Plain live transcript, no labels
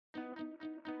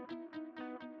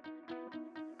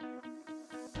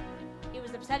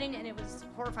was upsetting and it was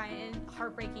horrifying and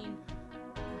heartbreaking,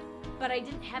 but I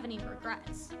didn't have any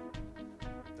regrets.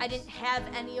 I didn't have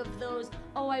any of those,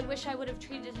 oh, I wish I would have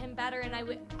treated him better, and I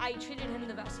treated him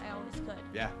the best I always could.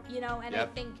 Yeah. You know, and Yep.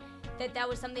 I think that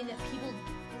was something that people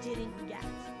didn't get.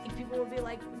 Like, people would be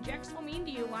like, Jack's so mean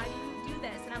to you, why do you do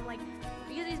this? And I'm like,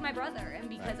 because he's my brother, and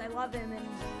because I love him, and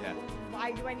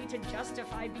why do I need to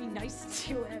justify being nice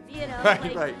to him, you know?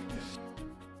 Right.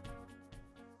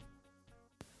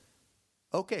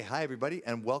 Okay, hi everybody,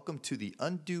 and welcome to the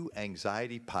Undue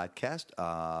Anxiety Podcast.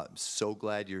 So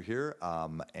glad you're here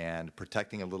and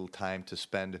protecting a little time to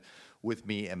spend with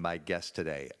me and my guest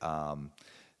today.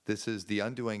 This is the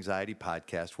Undue Anxiety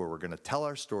Podcast, where we're going to tell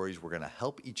our stories. We're going to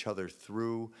help each other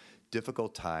through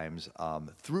difficult times,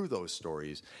 through those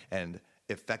stories, and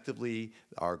effectively,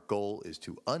 our goal is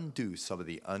to undo some of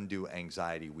the undue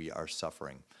anxiety we are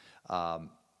suffering.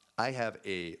 I have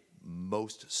a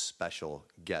most special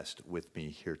guest with me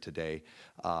here today.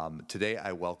 Today,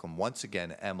 I welcome once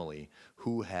again Emily,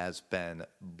 who has been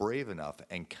brave enough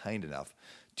and kind enough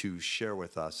to share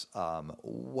with us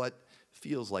what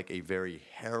feels like a very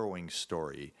harrowing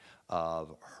story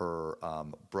of her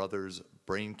brother's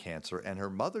brain cancer and her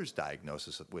mother's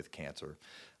diagnosis with cancer.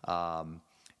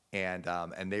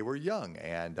 And they were young,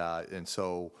 and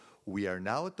so we are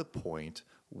now at the point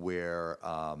where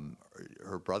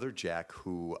her brother Jack,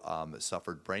 who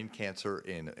suffered brain cancer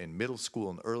in middle school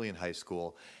and early in high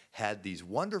school, had these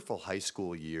wonderful high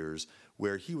school years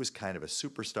where he was kind of a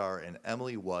superstar, and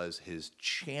Emily was his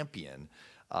champion.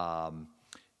 And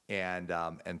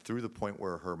through the point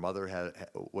where her mother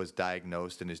was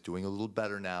diagnosed and is doing a little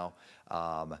better now,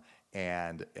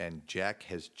 and Jack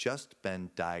has just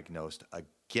been diagnosed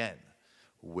again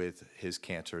with his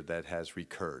cancer that has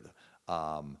recurred.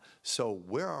 So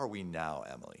where are we now,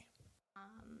 Emily?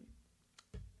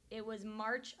 It was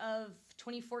March of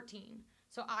 2014.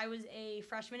 So I was a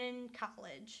freshman in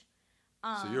college.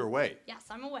 So you're away. Yes,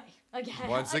 I'm away again.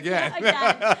 Once again.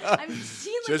 I'm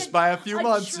seeing like just by a few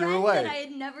months, you're away. That I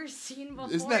had never seen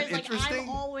before. Isn't that it's like interesting? I'm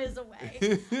always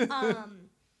away.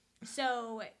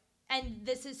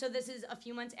 This is a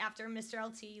few months after Mr.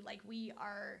 LT. Like,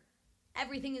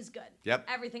 everything is good. Yep.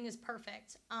 Everything is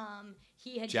perfect.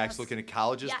 He had Jack's looking at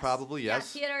colleges, probably. Yes.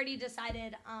 Yes, he had already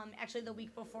decided. Actually, the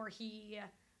week before he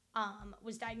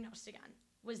was diagnosed again,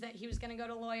 was that he was going to go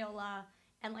to Loyola,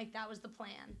 and like that was the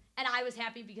plan. And I was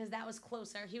happy because that was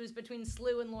closer. He was between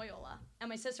SLU and Loyola, and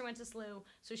my sister went to SLU,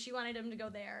 so she wanted him to go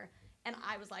there. And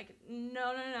I was like,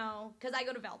 no, because I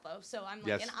go to Valpo, so I'm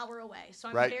like an hour away. So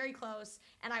I'm very close.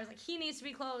 And I was like, he needs to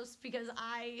be close because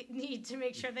I need to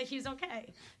make sure that he's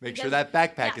okay. Make sure that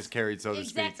backpack is carried, so to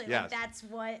speak. Exactly. Like, that's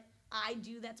what I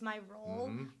do. That's my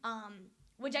role,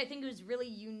 which I think was really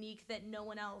unique that no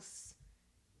one else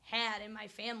had in my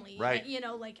family. Right. You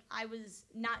know, like, I was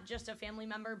not just a family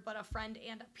member, but a friend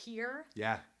and a peer.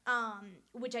 Yeah.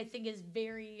 Which I think is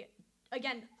very,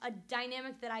 again, a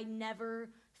dynamic that I never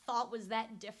thought was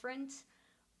that different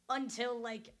until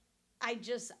like I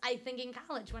think in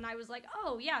college when I was like,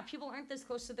 oh yeah, people aren't this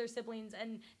close to their siblings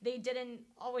and they didn't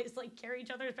always like carry each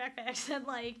other's backpacks and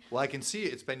like. Well, I can see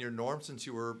it's been your norm since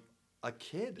you were a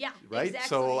kid. Yeah, right. Exactly.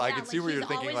 So yeah, I can see where you're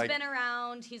thinking like. He's always been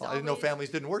around. I didn't know families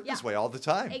didn't work this way all the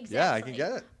time. Exactly. Yeah, I can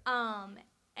get it. And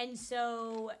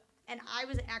I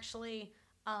was actually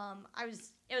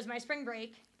it was my spring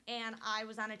break and I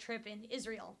was on a trip in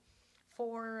Israel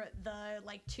for the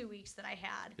 2 weeks that I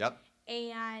had. Yep.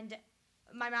 And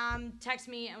my mom texted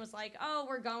me and was like, oh,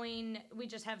 we're going, we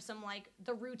just have some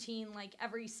the routine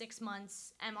every 6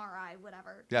 months MRI,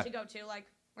 whatever, to go to.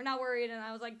 We're not worried. And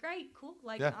I was like, great, cool.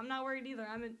 I'm not worried either.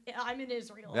 I'm in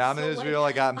Israel. Yeah, I'm in Israel.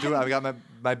 I've got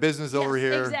my business over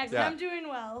here. Exactly. Yeah. I'm doing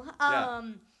well.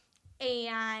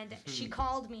 And she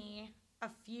called me I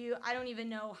don't even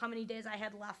know how many days I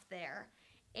had left there.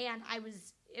 And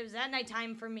it was at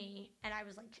nighttime for me, and I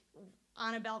was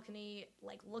on a balcony,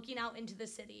 looking out into the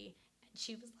city, and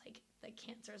she was like, the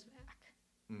cancer's back.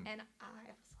 And I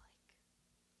was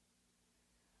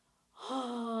like,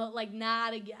 oh,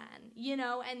 not again, you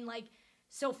know? And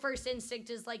so first instinct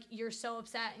is you're so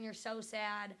upset and you're so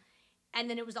sad. And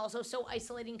then it was also so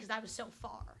isolating because I was so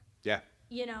far. Yeah.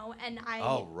 You know, and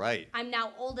I'm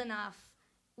now old enough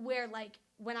where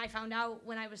when I found out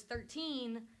when I was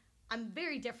 13, I'm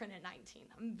very different at 19.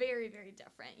 I'm very, very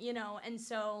different, you know? And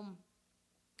so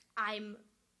I'm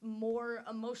more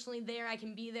emotionally there. I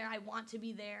can be there. I want to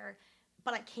be there,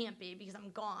 but I can't be because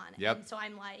I'm gone. Yep. And so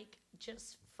I'm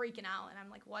just freaking out and I'm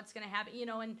like, what's going to happen? You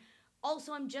know, and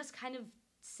also I'm just kind of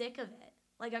sick of it.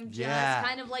 I'm just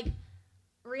kind of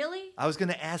really? I was going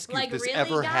to ask you if this really,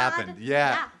 ever God? happened.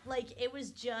 Yeah. Yeah. It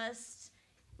was just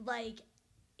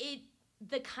it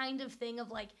the kind of thing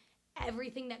of like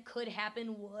everything that could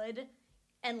happen would,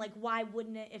 and like why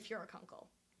wouldn't it if you're a kunkel?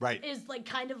 Right. Is like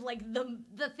kind of like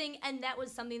the thing, and that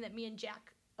was something that me and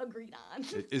Jack agreed on.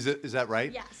 Is that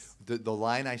right? Yes. The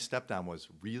line I stepped on was,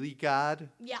 really, God?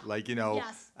 Yeah. Like, you know,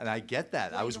 yes. And I get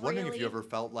that. Like, I was wondering really? if you ever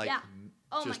felt like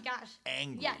oh just my gosh.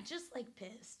 angry. Yeah, just like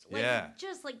pissed. Like,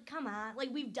 just like, come on. Like,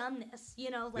 we've done this, you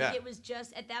know? Like, it was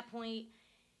just, at that point,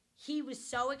 he was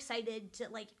so excited to,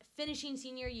 like, finishing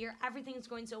senior year. Everything's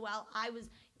going so well. I was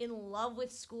in love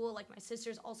with school. Like, my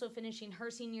sister's also finishing her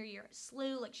senior year at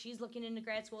SLU. Like, she's looking into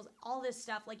grad schools, all this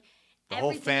stuff. Like, the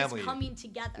whole everything family is coming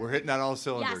together. We're hitting on all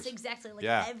cylinders. Yes, exactly. Like,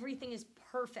 everything is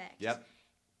perfect. Yep.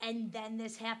 And then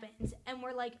this happens, and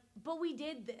we're like, but we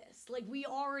did this. Like, we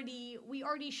already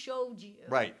showed you.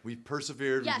 Right. We've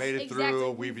persevered. Yes, we've made it exactly.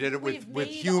 through. We did it with all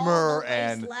humor the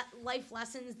and life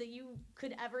lessons that you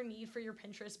could ever need for your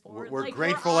Pinterest board. We're like,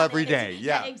 grateful we're every day.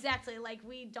 Yeah, exactly. Like,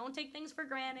 we don't take things for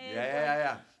granted.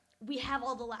 Yeah. We have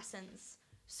all the lessons.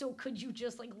 So could you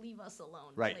just like leave us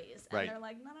alone, please? And they're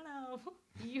like, no.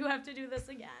 You have to do this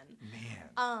again.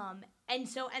 Man.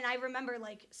 And I remember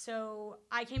like, so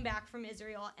I came back from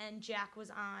Israel and Jack was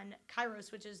on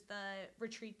Kairos, which is the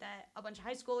retreat that a bunch of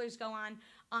high schoolers go on.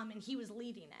 And he was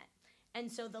leading it.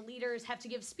 And so the leaders have to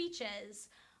give speeches.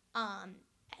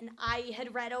 And I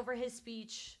had read over his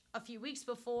speech a few weeks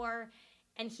before,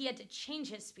 and he had to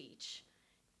change his speech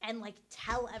and like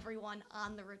tell everyone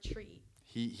on the retreat.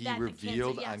 He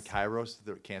revealed on Kairos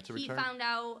the cancer return? He found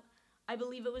out, I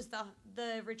believe it was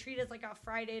the retreat is like a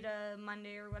Friday to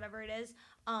Monday or whatever it is.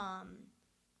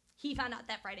 He found out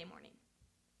that Friday morning.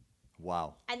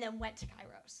 Wow. And then went to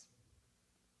Kairos.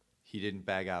 He didn't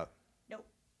bag out? Nope.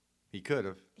 He could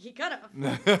have. He could have.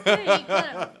 He could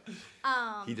have.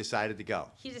 He decided to go.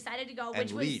 He decided to go, and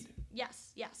which lead.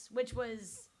 Was yes, which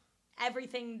was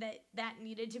everything that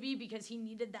needed to be, because he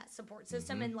needed that support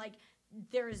system. And like,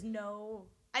 there is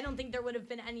I don't think there would have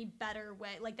been any better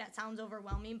way. Like, that sounds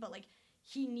overwhelming, but like,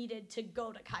 he needed to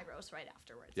go to Kairos right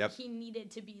afterwards. Yep. He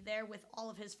needed to be there with all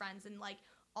of his friends and like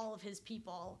all of his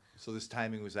people. So this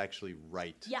timing was actually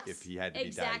right. Yes, if he had to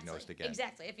be diagnosed again.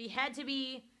 Exactly. If he had to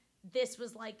be, this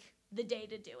was like the day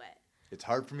to do it. It's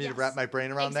hard for me to wrap my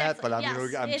brain around that, but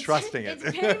I'm it's trusting it.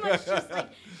 It's very much just like,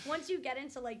 once you get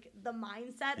into like the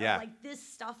mindset of like, this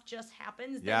stuff just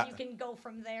happens, then you can go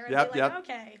from there and be like,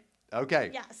 okay.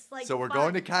 Yes. Like, so we're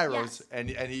going to Kairos, and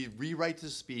he rewrites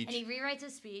his speech. And he rewrites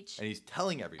his speech. And he's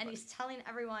telling everybody. And he's telling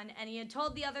everyone. And he had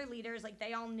told the other leaders, like,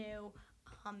 they all knew.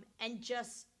 And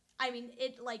just, I mean,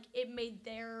 it made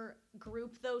their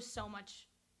group, though, so much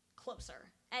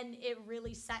closer. And it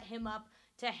really set him up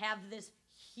to have this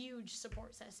huge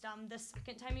support system the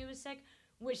second time he was sick,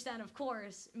 which then, of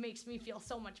course, makes me feel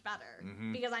so much better.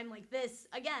 Because I'm like, this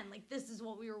is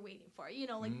what we were waiting for. You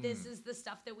know, like, this is the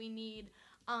stuff that we need.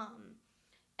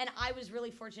 And I was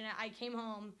really fortunate. I came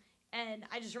home, and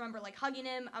I just remember, like, hugging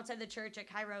him outside the church at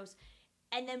Kairos,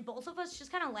 and then both of us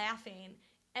just kind of laughing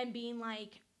and being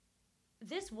like,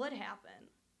 this would happen.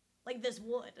 Like, this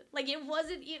would. Like, it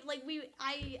wasn't, like,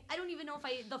 I don't even know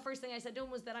if the first thing I said to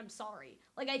him was that I'm sorry.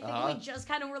 Like, I think we just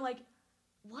kind of were like,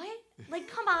 what? Like,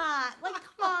 come on. Like,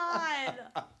 come on.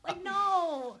 Like,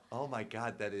 no. Oh, my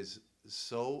God. That is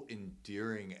so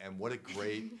endearing, and what a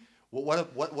great...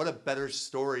 What a better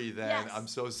story than I'm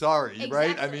so sorry, exactly.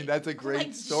 Right? I mean, that's a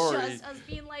great story. Just us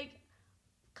being like,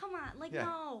 come on, like,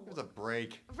 no. There's a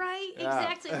break. Right? Yeah.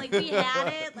 Exactly. Like, we had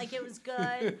it. Like, it was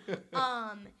good.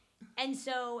 And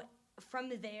so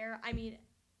from there, I mean,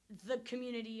 the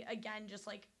community, again, just,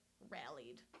 like,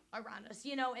 rallied around us,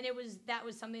 you know? And that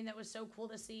was something that was so cool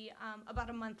to see. About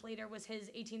a month later was his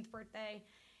 18th birthday.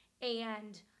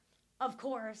 And, of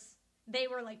course... they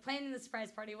were, like, planning the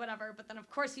surprise party, whatever, but then, of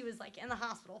course, he was, like, in the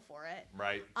hospital for it.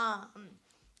 Right.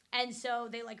 And so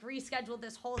they, like, rescheduled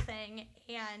this whole thing,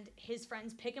 and his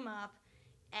friends pick him up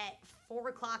at 4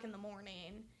 o'clock in the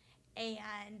morning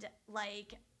and,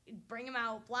 like, bring him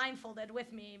out blindfolded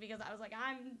with me because I was like,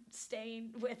 I'm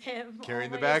staying with him.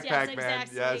 Carrying the always. backpack, Yes,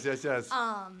 man. exactly. Yes.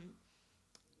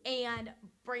 And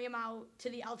bring him out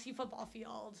to the LT football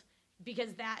field,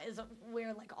 because that is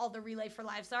where, like, all the Relay for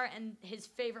Lives are, and his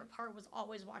favorite part was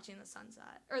always watching the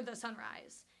sunset, or the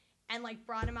sunrise, and, like,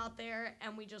 brought him out there,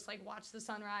 and we just, like, watched the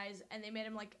sunrise, and they made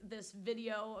him, like, this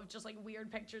video of just, like,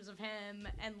 weird pictures of him,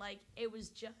 and, like, it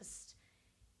was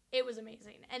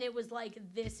amazing, and it was, like,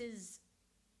 this is,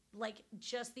 like,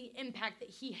 just the impact that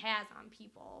he has on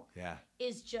people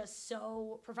is just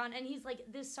so profound, and he's, like,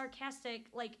 this sarcastic,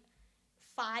 like,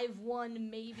 5'1"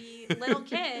 maybe little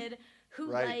kid who,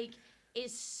 like,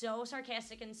 is so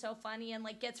sarcastic and so funny and,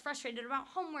 like, gets frustrated about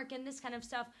homework and this kind of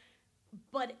stuff.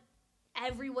 But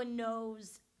everyone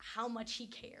knows how much he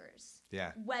cares.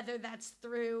 Yeah. Whether that's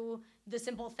through the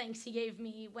simple thanks he gave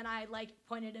me when I like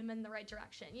pointed him in the right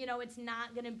direction. You know, it's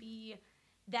not going to be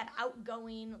that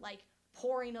outgoing like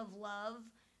pouring of love,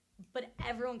 but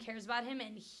everyone cares about him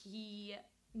and he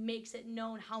makes it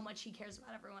known how much he cares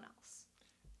about everyone else.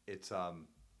 It's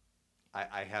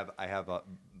I have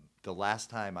the last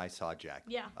time I saw Jack.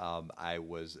 Yeah. I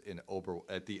was in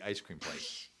at the ice cream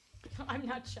place. I'm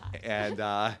not shy.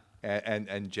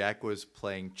 And Jack was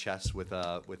playing chess with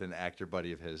an actor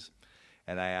buddy of his,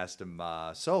 and I asked him,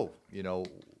 so you know,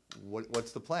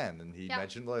 what's the plan? And he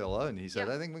mentioned Loyola, and he said,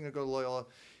 I think we're gonna go to Loyola.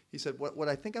 He said, what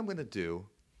I think I'm gonna do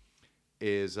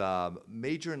is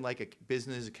major in like a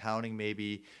business accounting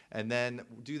maybe, and then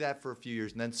do that for a few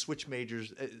years, and then switch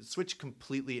majors, switch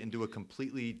completely and do a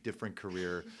completely different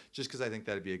career, just because I think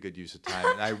that'd be a good use of time.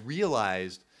 And I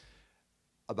realized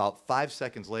about 5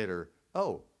 seconds later,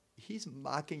 oh, he's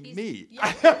mocking me.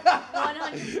 Yeah,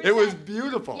 100%. It was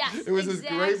beautiful. Yes, it was this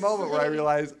great moment where I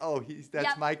realized, oh,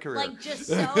 that's my career. Like just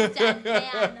so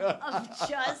deadpan of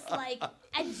just like,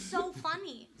 and so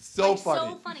funny. So like, funny.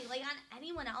 So funny. Like on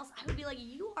anyone else, I would be like,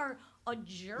 you are a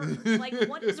jerk. Like,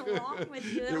 what is wrong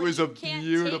with you? It like, was you a can't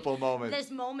beautiful take moment. This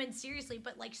moment seriously,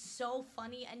 but like so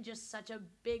funny and just such a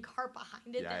big heart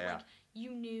behind it that like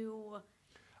you knew.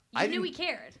 You knew he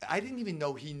cared. I didn't even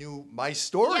know he knew my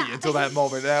story until that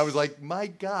moment. And I was like, my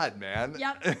God, man.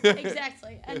 Yep,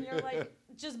 exactly. And you're like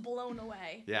just blown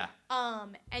away. Yeah.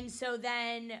 And so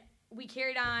then we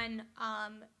carried on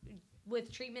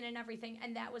with treatment and everything.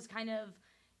 And that was kind of,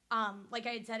 like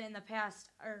I had said in the past,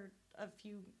 or a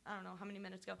few, I don't know how many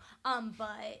minutes ago,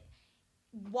 but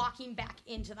walking back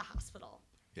into the hospital.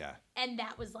 Yeah. And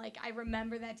that was like, I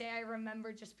remember that day. I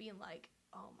remember just being like,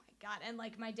 oh my God. And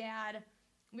like my dad,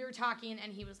 we were talking,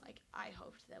 and he was like, I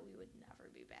hoped that we would never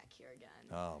be back here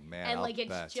again. Oh, man. And, like,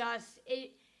 it's just,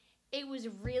 it was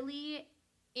really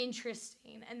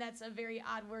interesting, and that's a very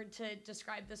odd word to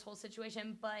describe this whole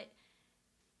situation, but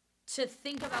to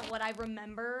think about what I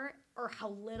remember, or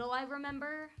how little I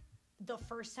remember the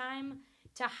first time,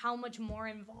 to how much more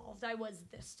involved I was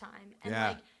this time. And,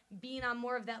 like, being on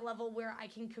more of that level where I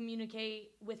can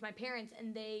communicate with my parents,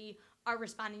 and they are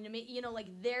responding to me, you know, like,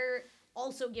 they're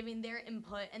also giving their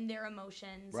input and their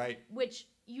emotions, right? Which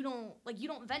you don't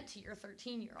vent to your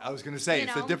 13-year-old. I was going to say,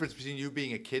 it's the difference between you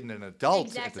being a kid and an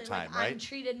adult at the time, right? I'm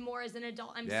treated more as an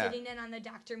adult. I'm sitting in on the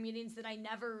doctor meetings that I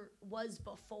never was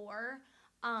before,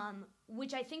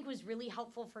 which I think was really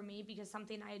helpful for me, because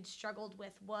something I had struggled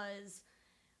with was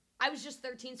I was just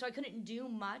 13, so I couldn't do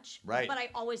much, right? But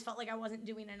I always felt like I wasn't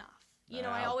doing enough. You know,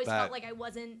 I always felt like I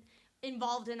wasn't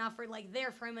involved enough, or like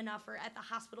there for him enough, or at the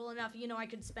hospital enough. You know, I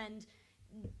could spend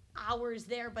hours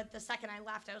there, but the second I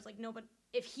left, I was like, no, but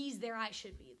if he's there, I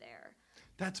should be there.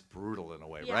 That's brutal in a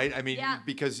way, right? I mean,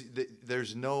 because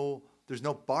there's no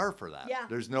bar for that. Yeah.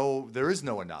 There is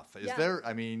no enough. Is there?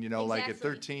 I mean, you know, like at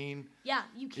 13. Yeah,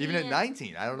 you can't. Even at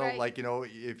 19, I don't know, like, you know,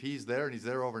 if he's there and he's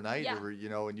there overnight, or, you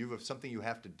know, and you have something you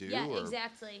have to do. Yeah,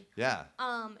 exactly. Yeah.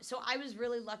 So I was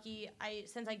really lucky.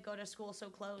 Since I go to school so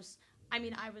close, I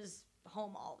mean, I was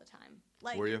home all the time.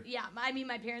 Like, were you? Yeah, I mean,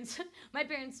 my parents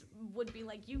would be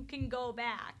like, you can go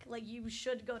back, like, you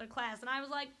should go to class, and I was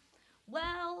like,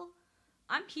 well,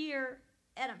 I'm here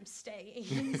and I'm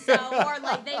staying. So, or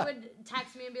like they would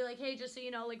text me and be like, hey, just so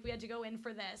you know, like, we had to go in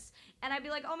for this, and I'd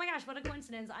be like, oh my gosh, what a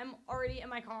coincidence, I'm already in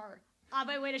my car on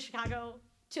my way to Chicago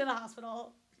to the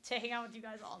hospital to hang out with you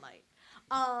guys all night.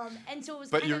 And so it was.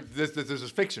 But this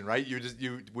is fiction, right?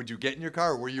 Would you get in your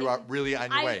car, or were you really on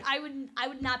your way? I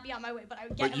would not be on my way, but I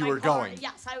would get in my car. But you were going.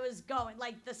 Yes, I was going.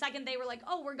 Like the second they were like,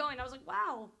 "Oh, we're going," I was like,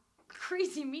 "Wow,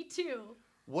 crazy, me too."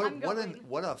 What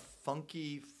a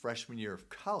funky freshman year of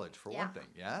college for one thing,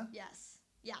 yeah. Yes,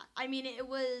 yeah. I mean, it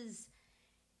was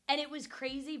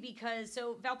crazy because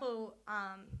Valpo,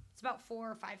 it's about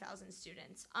 4,000 or 5,000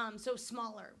 students, so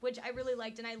smaller, which I really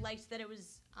liked, and I liked that it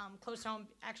was close to home,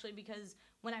 actually, because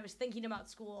when I was thinking about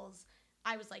schools,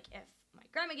 I was like, if my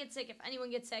grandma gets sick, if anyone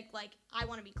gets sick, like, I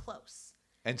want to be close.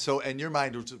 And so, and your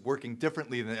mind was working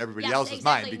differently than everybody else's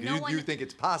mind, because you think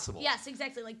it's possible. Yes,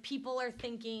 exactly. Like, people are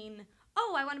thinking,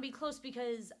 oh, I want to be close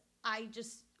because I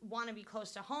just want to be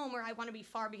close to home, or I want to be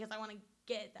far because I want to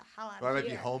get the hell out of here. Or I might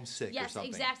be homesick or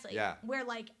something. Yes, exactly. Yeah. Where,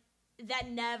 like,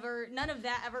 none of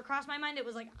that ever crossed my mind. It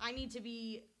was like, I need to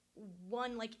be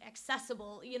like,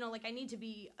 accessible, you know, like, I need to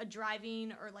be a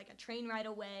driving or like a train ride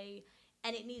away,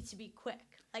 and it needs to be quick.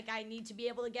 Like, I need to be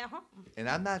able to get home. And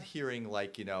I'm not hearing,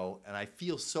 like, you know, and I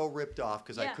feel so ripped off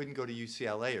because I couldn't go to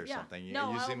UCLA or something.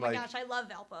 No, oh my gosh, I love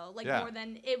Valpo. Like, more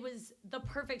than, it was the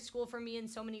perfect school for me in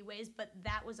so many ways, but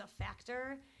that was a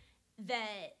factor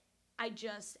that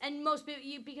and most people,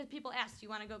 because people ask, do you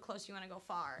want to go close, do you want to go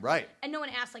far? Right. And no one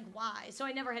asked, like, why. So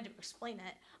I never had to explain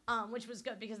it, which was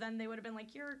good, because then they would have been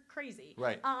like, you're crazy.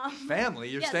 Right. Family?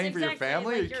 You're staying for your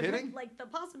family? Are you kidding? Like, the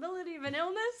possibility of an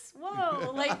illness?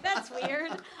 Whoa, like, that's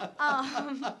weird.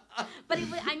 But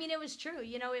it was true.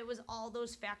 You know, it was all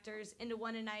those factors into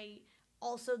one, and I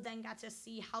also then got to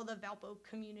see how the Valpo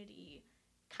community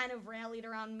kind of rallied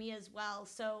around me as well.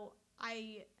 So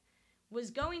it was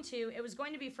going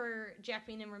to be for Jack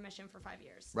being in remission for 5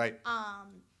 years. Right.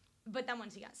 But then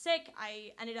once he got sick,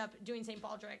 I ended up doing St.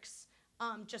 Baldrick's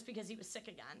just because he was sick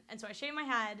again. And so I shaved my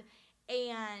head,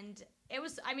 and it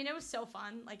was so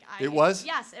fun. Like, it was?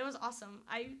 Yes, it was awesome.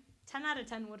 10 out of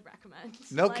 10 would recommend.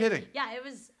 No kidding. Yeah, it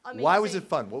was amazing. Why was it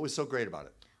fun? What was so great about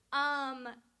it?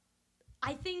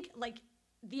 I think, like,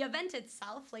 the event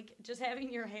itself, like, just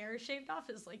having your hair shaved off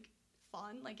is, like,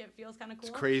 fun. Like, it feels kind of cool.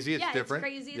 It's crazy. It's different.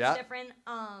 It's crazy. It's different.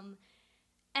 And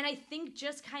I think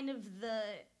just kind of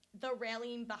the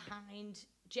rallying behind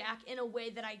Jack in a way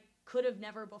that I could have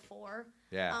never before.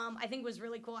 Yeah. I think was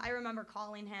really cool. I remember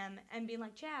calling him and being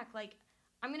like, Jack, like,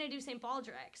 I'm going to do St.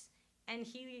 Baldrick's. And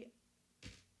he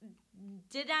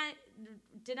did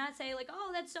not say, like, oh,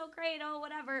 that's so great, oh,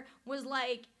 whatever. Was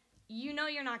like, you know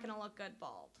you're not going to look good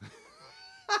bald.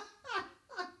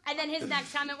 And then his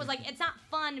next comment was like, it's not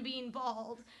fun being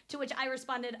bald. To which I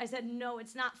responded, I said, no,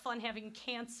 it's not fun having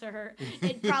cancer.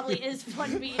 It probably is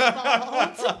fun being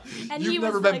bald. And You've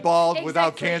never been bald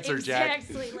without cancer, Jack.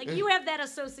 Exactly. Like, you have that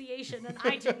association, and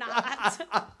I do not.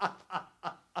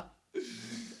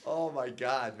 Oh my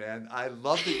God, man. I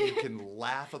love that you can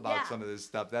laugh about some of this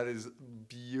stuff. That is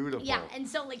beautiful. Yeah, and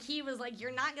so, like, he was like,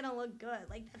 you're not going to look good.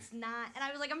 Like, that's not. And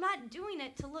I was like, I'm not doing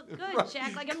it to look good, right.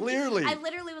 Jack. Like, Clearly. I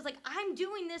literally was like, I'm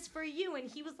doing this for you.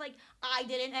 And he was like, I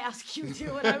didn't ask you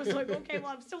to. And I was like, okay,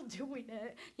 well, I'm still doing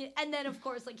it. Yeah, and then, of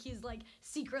course, like, he's, like,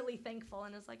 secretly thankful.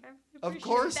 And it's like, I really appreciate of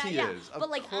course that. He is. But,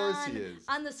 like, of course he is.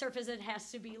 On the surface, it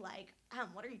has to be like,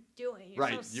 what are you doing? You're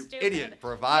right. so You stupid. idiot.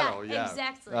 Bravado. Yeah.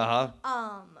 Exactly.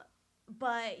 Uh-huh.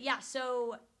 But yeah,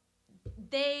 so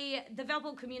the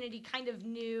Valpo community kind of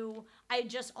knew. I had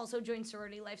just also joined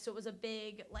sorority life, so it was a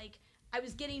big, like, I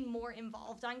was getting more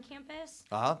involved on campus.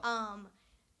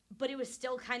 But it was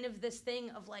still kind of this thing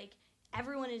of, like,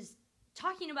 everyone is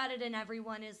talking about it and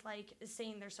everyone is, like,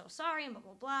 saying they're so sorry and blah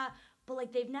blah blah. But,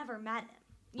 like, they've never met him.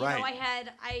 You know,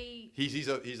 he's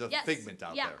a figment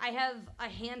out there. Yeah, I have a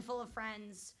handful of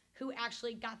friends who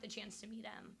actually got the chance to meet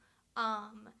him.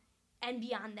 And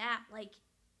beyond that, like,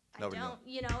 I don't,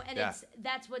 you know, and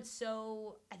that's what's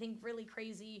so, I think, really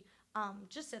crazy,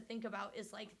 just to think about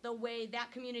is, like, the way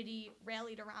that community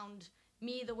rallied around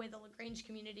me, the way the LaGrange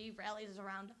community rallies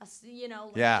around us, you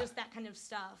know, like, just that kind of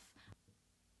stuff.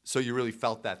 So you really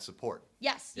felt that support?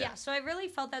 Yes, yeah. So I really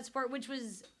felt that support, which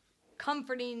was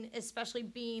comforting, especially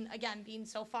being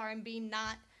so far and being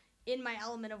not in my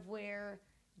element of where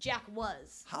Jack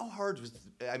was. How hard was,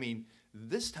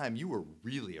 this time you were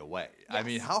really away.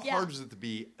 Yes. How hard was it to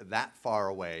be that far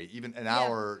away? Even an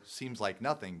hour seems like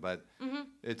nothing, but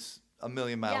it's a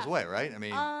million miles away, right?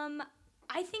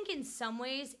 I think in some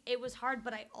ways it was hard,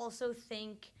 but I also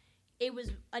think it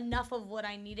was enough of what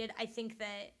I needed. I think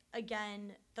that,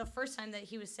 again, the first time that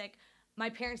he was sick, my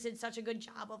parents did such a good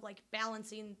job of, like,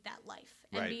 balancing that life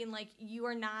and being like, you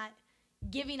are not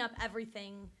giving up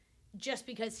everything just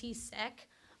because he's sick.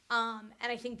 And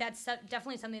I think that's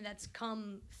definitely something that's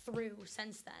come through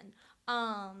since then.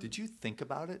 Did you think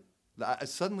about it?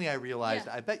 Suddenly I realized,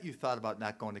 I bet you thought about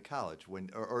not going to college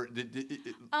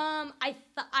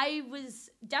I was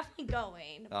definitely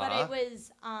going, but it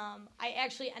was, I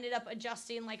actually ended up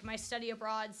adjusting, like, my study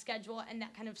abroad schedule and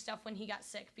that kind of stuff when he got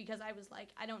sick, because I was like,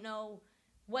 I don't know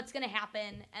what's going to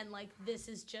happen. And, like, this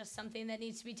is just something that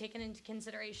needs to be taken into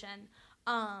consideration.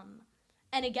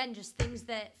 And again, just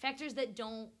factors that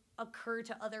don't occur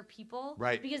to other people,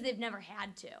 right? Because they've never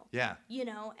had to. Yeah. You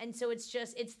know, and so it's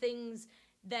things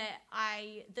that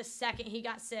the second he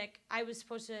got sick, I was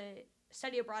supposed to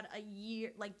study abroad a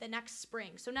year, like the next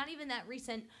spring. So not even that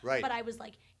recent, right? But I was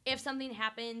like, if something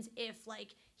happens, if,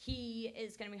 like, he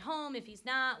is going to be home, if he's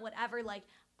not, whatever, like,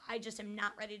 I just am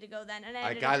not ready to go then. And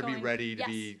I got to be ready to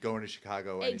be going to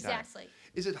Chicago anytime. Exactly.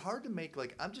 Is it hard to make,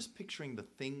 like, I'm just picturing the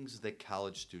things that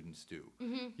college students do,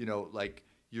 you know, like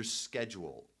your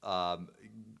schedule,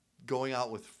 going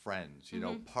out with friends, you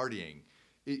know, partying.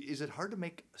 Is it hard to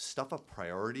make stuff a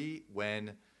priority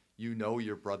when you know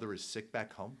your brother is sick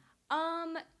back home?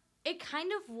 It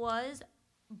kind of was,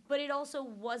 but it also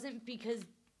wasn't, because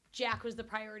Jack was the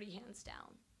priority hands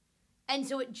down. And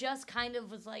so it just kind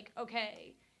of was like,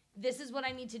 okay, this is what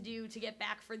I need to do to get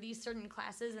back for these certain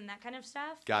classes and that kind of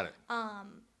stuff. Got it.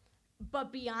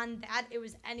 but beyond that, it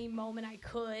was any moment I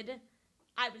could,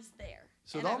 I was there.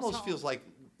 So it almost feels like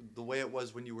the way it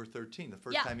was when you were 13, the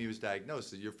first time he was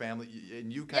diagnosed, your family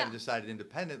and you kind of decided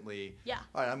independently. Yeah.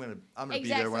 All right, I'm gonna be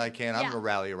there when I can. I'm gonna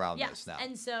rally around this now.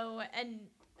 And so, and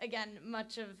again,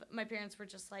 much of my parents were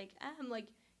just like, like,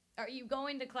 are you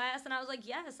going to class? And I was like,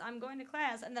 yes, I'm going to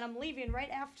class. And then I'm leaving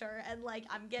right after, and like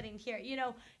I'm getting here, you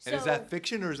know. So, and is that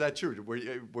fiction or is that true?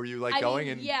 Were you like going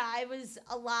and? Yeah, I was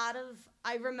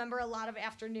I remember a lot of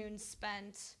afternoons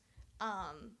spent.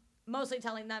 Mostly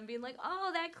telling them, being like,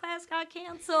 oh, that class got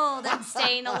canceled, and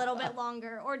staying a little bit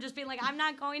longer, or just being like, I'm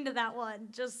not going to that one,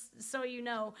 just so you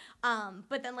know.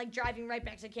 But then like driving right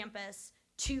back to campus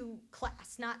to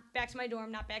class, not back to my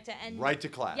dorm, not back to right to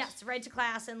class. Yes, right to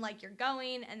class, and like you're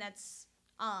going, and that's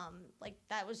like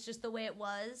that was just the way it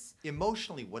was.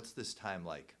 Emotionally, what's this time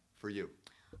like for you?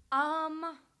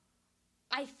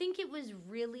 I think it was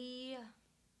really.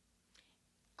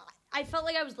 I felt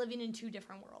like I was living in two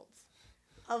different worlds.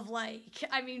 Of like,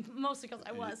 I mean, mostly because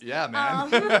I was. Yeah,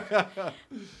 man.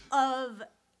 Of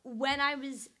when I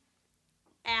was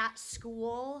at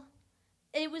school,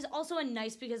 it was also a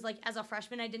nice because like as a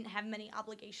freshman, I didn't have many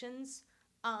obligations.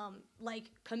 Like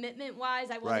commitment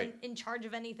wise, I wasn't in charge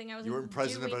of anything. You weren't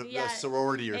president of a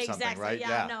sorority or something, right?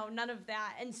 Yeah, no, none of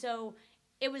that. And so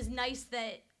it was nice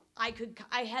that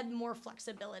I had more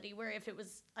flexibility where if it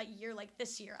was a year like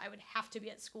this year, I would have to be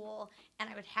at school and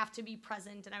I would have to be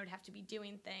present and I would have to be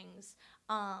doing things.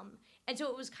 And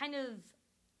so it was kind of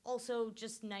also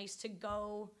just nice to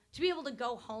be able to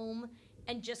go home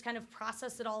and just kind of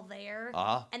process it all there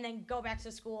and then go back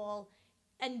to school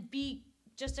and be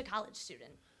just a college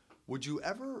student.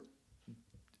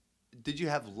 Did you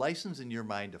have license in your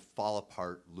mind to fall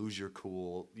apart, lose your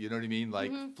cool, you know what I mean?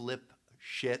 Like flip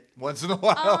shit once in a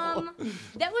while?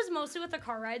 That was mostly what the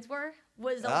car rides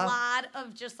was a lot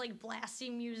of just like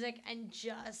blasting music and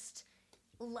just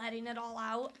letting it all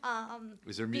out.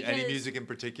 Was there any music in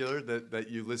particular that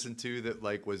you listened to that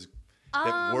like was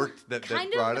that worked that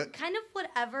brought it? Kind of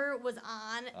whatever was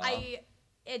on.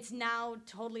 It's now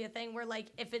totally a thing where like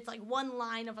if it's like one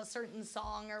line of a certain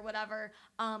song or whatever,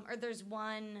 or there's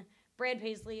one Brad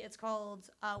Paisley, it's called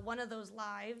One of Those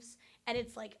Lives, and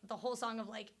it's like the whole song of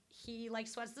like he like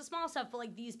sweats the small stuff, but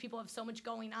like these people have so much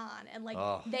going on, and like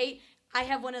I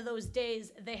have one of those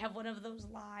days, they have one of those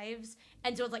lives,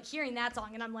 and so it's like hearing that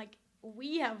song, and I'm like,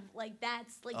 we have like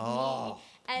that's like me,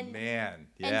 and man,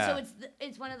 and so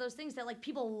it's one of those things that like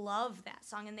people love that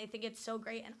song and they think it's so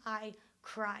great, and I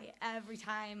cry every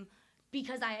time.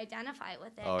 Because I identify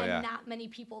with it, not many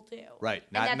people do. Right,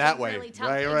 not in that way. Really tough.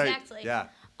 Right, exactly. Yeah.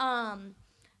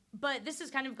 But this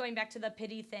is kind of going back to the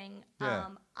pity thing. Yeah.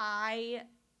 I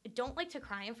don't like to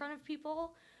cry in front of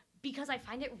people because I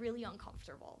find it really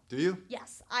uncomfortable. Do you?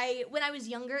 Yes. When I was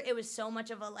younger, it was so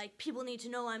much of a like people need to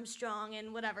know I'm strong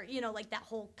and whatever, you know, like that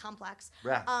whole complex.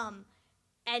 Yeah.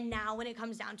 And now when it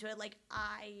comes down to it, like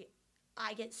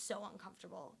I get so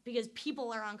uncomfortable because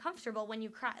people are uncomfortable when you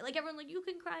cry. Like everyone's like, you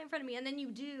can cry in front of me, and then you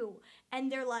do,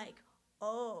 and they're like,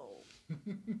 oh,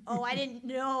 I didn't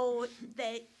know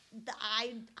that.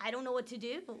 I don't know what to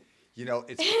do. You know,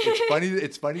 it's funny.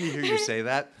 It's funny to hear you say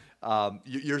that.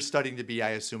 You're studying to be,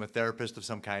 I assume, a therapist of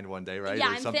some kind one day, right?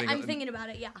 Yeah, I'm thinking about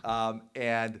it. Yeah.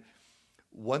 And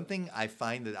one thing I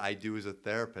find that I do as a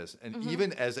therapist, and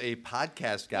even as a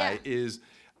podcast guy, is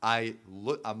I'm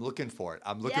looking for it.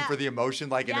 I'm looking for the emotion,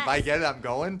 like, and if I get it, I'm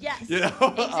going. Yes. You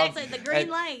know? Exactly, the green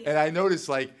light. And I noticed,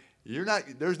 like,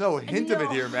 there's no hint of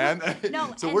it here, man.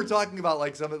 No. So we're talking about,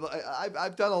 like,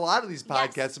 I've done a lot of these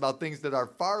podcasts about things that are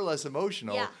far less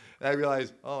emotional. Yeah. And I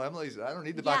realize, Emily's, I don't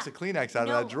need the box of Kleenex out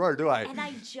of that drawer, do I? And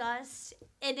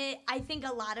I think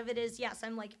a lot of it is, yes,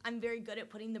 I'm very good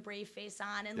at putting the brave face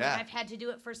on, and like I've had to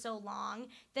do it for so long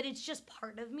that it's just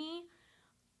part of me.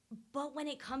 But when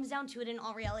it comes down to it, in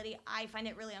all reality, I find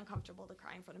it really uncomfortable to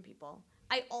cry in front of people.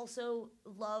 I also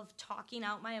love talking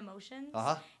out my emotions.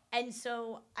 And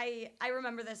so I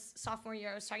remember this sophomore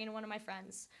year, I was talking to one of my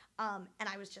friends, and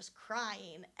I was just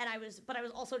crying, but I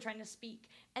was also trying to speak.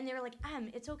 And they were like,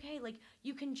 it's okay, like,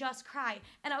 you can just cry.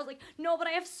 And I was like, no, but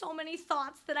I have so many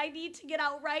thoughts that I need to get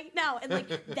out right now. And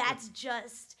like, that's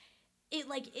just, it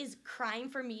like is crying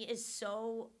for me is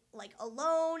so like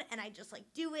alone, and I just like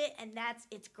do it, and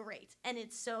it's great, and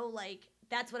it's so like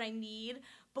that's what I need.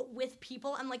 But with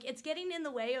people, I'm like, it's getting in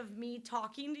the way of me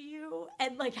talking to you,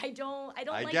 and like I don't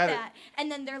like that.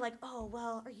 And then they're like, oh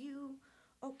well, are you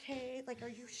okay? Like, are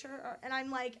you sure? And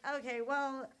I'm like, okay,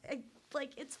 well,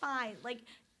 it's fine. Like,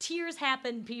 tears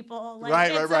happen, people. Like,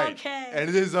 right. Okay. And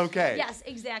it is okay. Yes,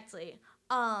 exactly.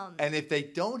 And if they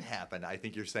don't happen, I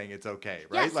think you're saying it's okay,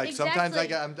 right? Yes, like exactly.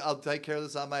 sometimes I'll take care of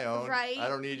this on my own. Right. I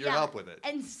don't need your help with it.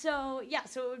 And so,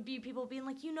 so it would be people being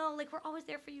like, like, we're always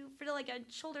there for you, for like a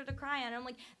shoulder to cry on. I'm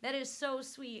like, that is so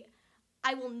sweet.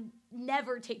 I will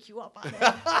never take you up on it.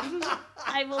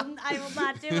 I will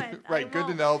not do it. Right, good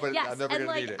to know, but I'm never going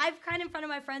to need it. I've cried in front of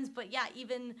my friends, but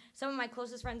even some of my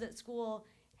closest friends at school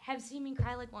have seen me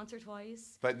cry like once or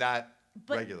twice. But not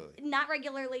regularly. Not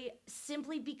regularly,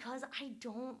 simply because I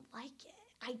don't like it.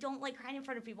 I don't like crying in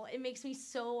front of people. It makes me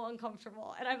so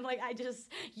uncomfortable. And I'm like,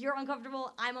 you're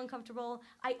uncomfortable. I'm uncomfortable.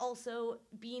 I also,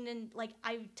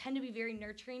 I tend to be very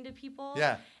nurturing to people.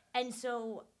 Yeah. And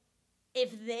so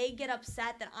if they get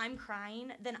upset that I'm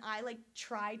crying, then I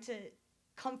try to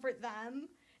comfort them.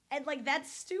 And that's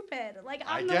stupid.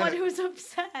 I'm the one who's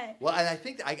upset. Well, and I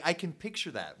think I can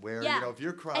picture that where, if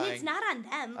you're crying. And it's not on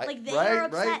them. They are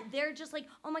upset. Right. They're just like,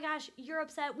 oh my gosh, you're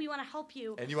upset. We want to help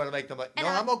you. And you want to make them like, no,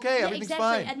 I'm okay. Everything's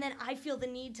fine. And then I feel the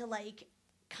need to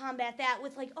combat that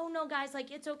with oh no, guys,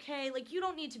 it's okay. You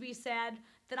don't need to be sad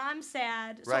that I'm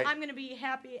sad. So I'm going to be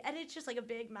happy. And it's just a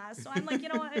big mess. So I'm like, you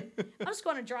know what? I'll just go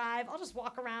on a drive. I'll just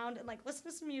walk around and listen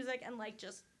to some music and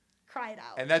just cry it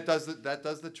out. And that does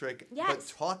the trick. Yes.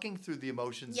 But talking through the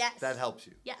emotions, that helps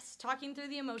you. Yes, talking through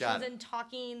the emotions and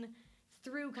talking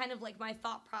through kind of my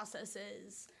thought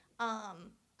processes.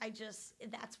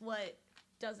 That's what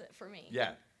does it for me.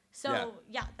 Yeah. So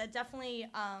that definitely.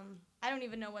 I don't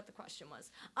even know what the question was.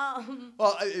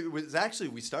 Well, it was actually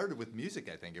we started with music,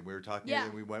 I think, and we were talking,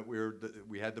 and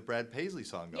we had the Brad Paisley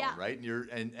song going, right?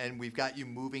 And we've got you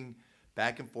moving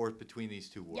back and forth between these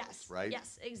two worlds, right?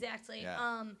 Yes, exactly.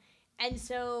 Yeah. And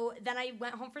so then I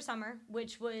went home for summer,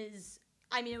 which was,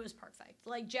 it was perfect.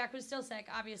 Jack was still sick,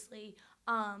 obviously.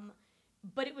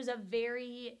 But it was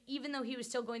even though he was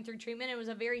still going through treatment, it was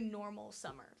a very normal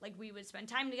summer. We would spend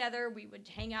time together, we would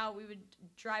hang out, we would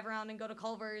drive around and go to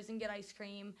Culver's and get ice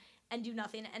cream and do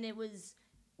nothing. And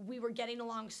we were getting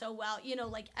along so well.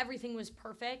 Everything was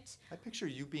perfect. I picture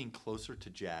you being closer to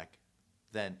Jack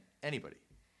than anybody,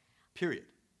 period.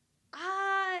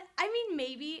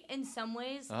 Maybe in some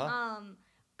ways. Uh-huh.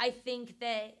 I think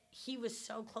that he was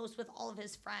so close with all of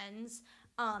his friends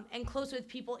and close with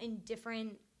people in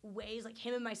different ways.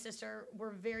 Him and my sister were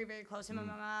very, very close. Him and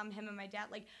my mom, him and my dad,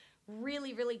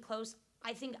 really, really close.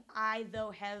 I think I,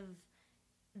 though, have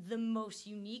the most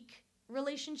unique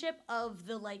relationship of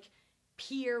the,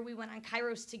 peer. We went on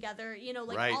Kairos together,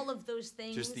 all of those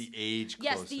things. Just the age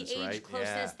closeness, yes, the age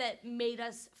closeness that made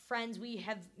us friends. We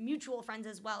have mutual friends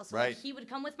as well. So he would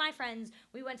come with my friends.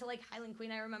 We went to Highland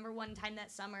Queen. I remember one time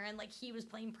that summer, and he was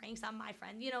playing pranks on my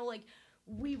friend.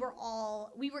 We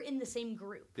were in the same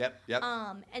group. Yep.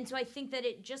 And so I think that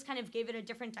it just kind of gave it a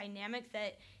different dynamic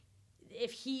that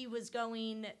if he was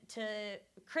going to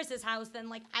Chris's house,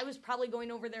 then I was probably going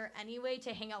over there anyway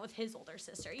to hang out with his older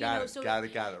sister. Got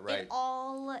it, right.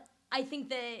 I think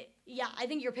that, I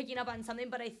think you're picking up on something,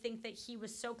 but I think that he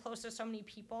was so close to so many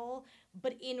people,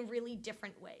 but in really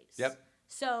different ways. Yep.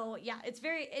 So,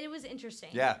 it was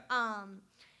interesting. Yeah.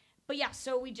 But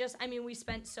so we we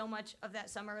spent so much of that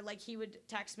summer, he would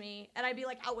text me, and I'd be,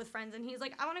 out with friends, and he's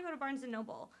like, I want to go to Barnes &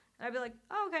 Noble. And I'd be like,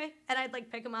 oh, okay. And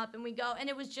I'd, pick him up, and we'd go. And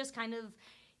it was just kind of,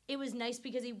 it was nice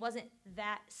because he wasn't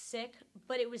that sick,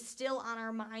 but it was still on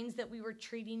our minds that we were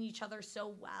treating each other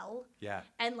so well. Yeah.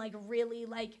 And, really,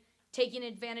 taking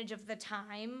advantage of the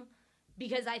time.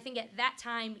 Because I think at that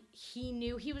time, he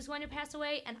knew he was going to pass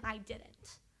away, and I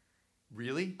didn't.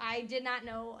 Really? I did not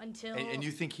know until... And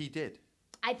you think he did?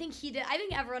 I think he did. I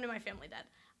think everyone in my family did.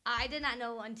 I did not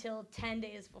know until 10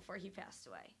 days before he passed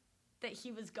away that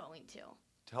he was going to.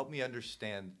 To help me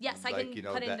understand. Yes, I can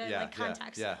put into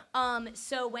context. Yeah.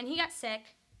 So when he got sick,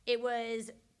 it was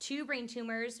 2 brain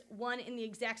tumors, one in the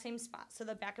exact same spot, so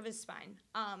the back of his spine,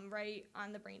 right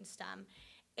on the brain stem.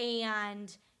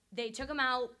 And they took him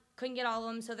out, couldn't get all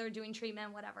of them, so they're doing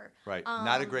treatment, whatever. Right.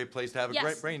 Not a great place to have a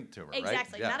great brain tumor, right?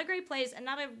 Exactly. Yeah. Not a great place, and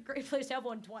not a great place to have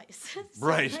one twice.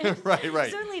 Right.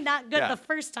 Certainly not good the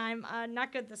first time,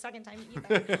 not good the second time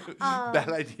either. Bad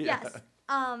idea. Yes.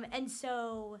 And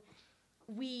so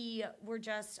we were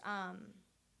just,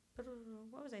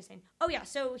 what was I saying? Oh, yeah.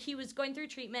 So he was going through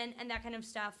treatment and that kind of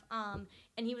stuff.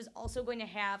 And he was also going to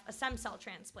have a stem cell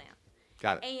transplant.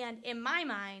 Got it. And in my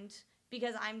mind,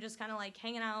 because I'm just kind of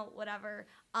hanging out, whatever,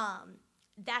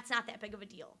 that's not that big of a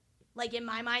deal. In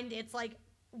my mind, it's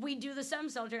we do the stem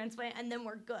cell transplant and then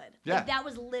we're good. Yeah. That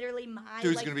was literally my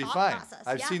Dude's gonna be fine. process.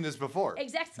 I've seen this before.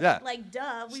 Exactly. Yeah.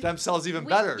 Duh. Stem cells even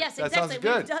better. Yes, that exactly. Sounds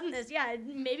good. We've done this. Yeah.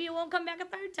 Maybe it won't come back a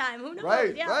third time. Who knows?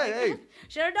 Right. Yeah, Right. Hey.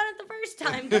 Should have done it the first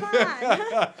time.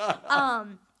 Come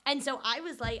on. And so I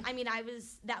was like,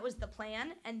 that was the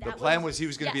plan. And the plan was he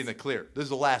was going to be in the clear. This is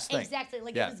the last thing. Exactly.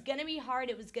 Like, it was going to be hard.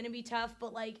 It was going to be tough.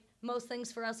 But, like, most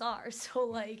things for us are. So,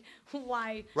 like,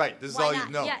 why? Right. This is all not?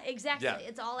 You've known. Yeah, exactly. Yeah.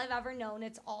 It's all I've ever known.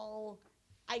 It's all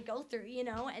I go through, you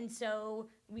know? And so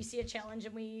we see a challenge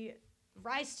and we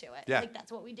rise to it. Yeah. Like,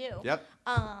 that's what we do. Yep.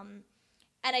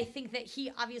 And I think that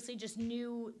he obviously just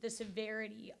knew the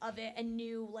severity of it and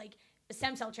knew, like, a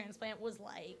stem cell transplant was,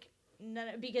 like,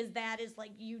 because that is,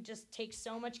 like, you just take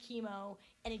so much chemo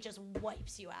and it just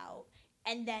wipes you out.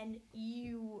 And then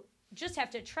you just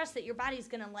have to trust that your body's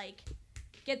going to, like,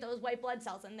 get those white blood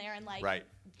cells in there and, like,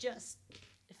 just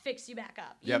fix you back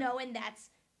up. You know, and that's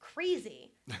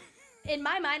crazy. In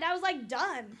my mind, I was, like,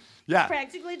 done. Yeah.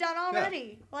 Practically done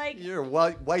already. Yeah. Like, you're a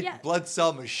white blood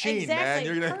cell machine, man.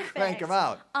 You're going to crank them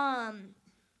out.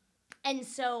 And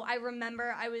so I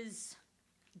remember I was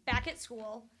back at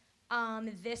school. I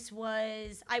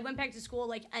went back to school,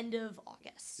 like, end of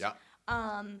August. Yeah.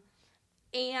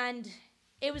 And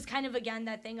it was kind of, again,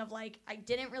 that thing of, like, I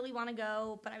didn't really want to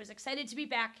go, but I was excited to be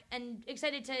back and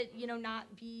excited to, you know,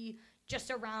 not be just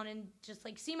around and just,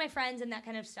 like, see my friends and that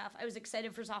kind of stuff. I was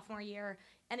excited for sophomore year.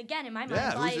 And again, in my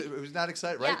mind, like... Yeah, who's not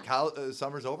excited, right? Yeah.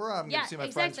 Summer's over. I'm going to see my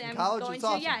friends from college. It's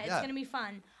awesome. Yeah, it's going to be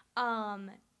fun.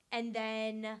 And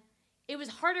then it was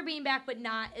harder being back, but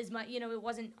not as much, you know, it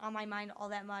wasn't on my mind all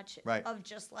that much of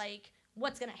just, like,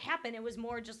 what's going to happen. It was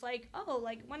more just like, oh,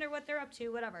 like, wonder what they're up to,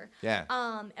 whatever. Yeah.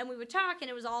 And we would talk, and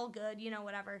it was all good, you know,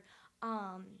 whatever.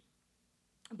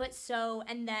 But so,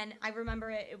 and then I remember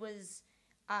it was...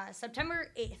 September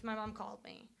 8th, my mom called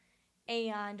me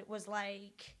and was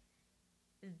like,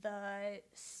 the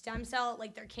stem cell,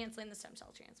 like, they're canceling the stem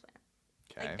cell transplant.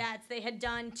 Okay. Like, they had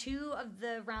done 2 of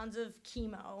the rounds of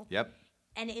chemo. Yep.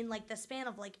 And in, like, the span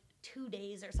of, like, 2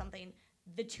 days or something,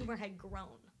 the tumor had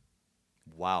grown.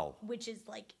 Wow. Which is,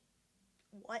 like,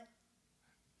 what?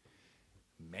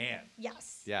 Man.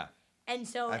 Yes. Yeah. And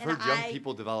so I've heard young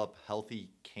people develop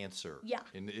healthy cancer. Yeah.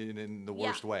 In the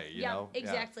worst way, you know?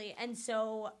 Exactly. Yeah. And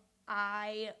so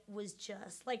I was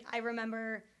just like, I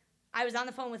remember I was on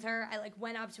the phone with her. I, like,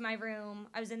 went up to my room.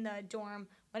 I was in the dorm,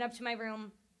 went up to my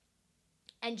room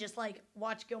and just, like,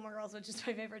 watched Gilmore Girls, which is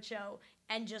my favorite show,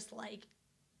 and just, like,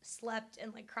 slept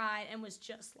and, like, cried and was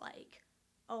just like,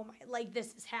 oh my, like,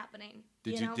 this is happening.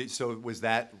 So was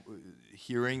that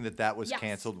hearing that was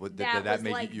canceled? Did that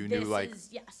make like, you knew, like,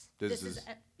 this is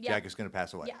Jack is going to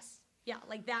pass away? Yes. Yeah.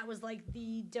 Like, that was, like,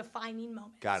 the defining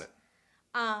moment. Got it.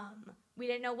 We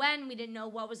didn't know when. We didn't know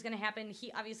what was going to happen.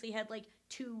 He obviously had, like,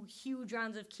 2 huge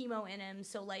rounds of chemo in him.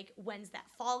 So, like, when's that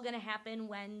fall going to happen?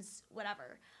 When's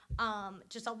whatever?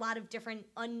 Just a lot of different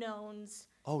unknowns.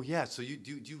 Oh, yeah. So you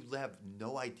have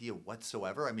no idea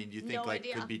whatsoever? I mean, you think, like,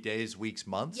 could be days, weeks,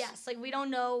 months? Yes. Like, we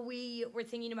don't know. We were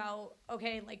thinking about,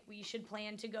 okay, like, we should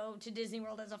plan to go to Disney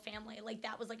World as a family. Like,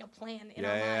 that was, like, a plan in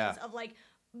our minds of, like,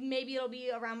 maybe it'll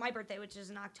be around my birthday, which is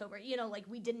in October. You know, like,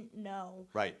 we didn't know.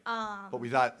 Right. But we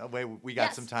thought, we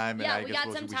got some time, and I guess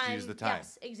we should use the time.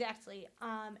 Yes, exactly.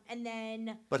 And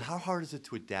then... But how hard is it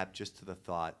to adapt just to the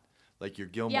thought, like your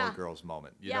Gilmore Girls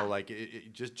moment? You know, like,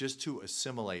 just to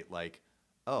assimilate, like,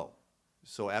 oh,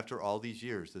 so after all these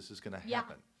years, this is going to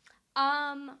happen.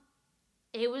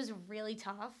 It was really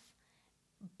tough,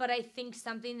 but I think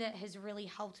something that has really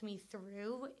helped me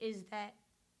through is that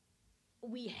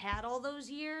we had all those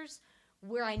years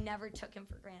where I never took him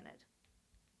for granted.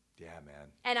 Yeah, man.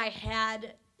 And I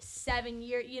had 7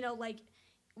 years, you know, like,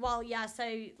 well, yes,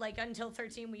 I, like, until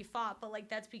 13 we fought, but, like,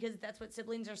 that's because that's what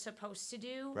siblings are supposed to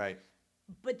do. Right.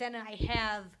 But then I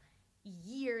have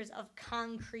years of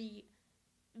concrete,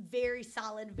 very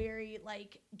solid, very,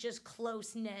 like, just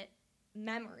close-knit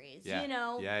memories, you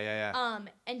know? Yeah.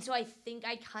 And so I think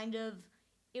I kind of,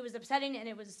 it was upsetting and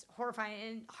it was horrifying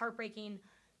and heartbreaking,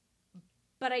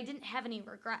 but I didn't have any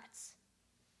regrets.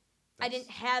 I didn't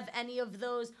have any of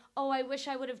those, oh, I wish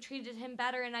I would have treated him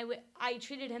better, and I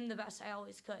treated him the best I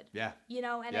always could. Yeah. You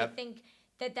know, and I think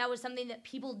that was something that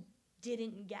people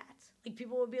didn't get. Like,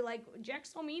 people would be like,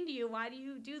 Jack's so mean to you, why do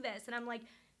you do this? And I'm like,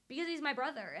 because he's my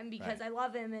brother, and because I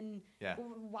love him, and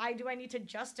why do I need to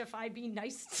justify being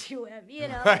nice to him? You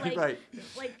know? Right.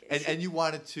 And you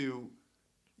wanted to...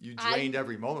 You drained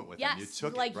every moment with him. You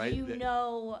took it, right? You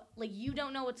know, like, you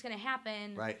don't know what's going to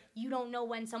happen. Right. You don't know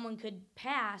when someone could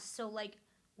pass. So, like,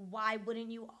 why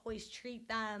wouldn't you always treat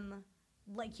them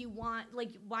like you want?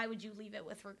 Like, why would you leave it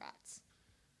with regrets?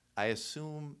 I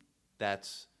assume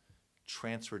that's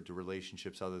transferred to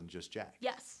relationships other than just Jack.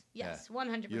 Yes,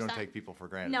 100%. You don't take people for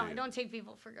granted. No, I don't take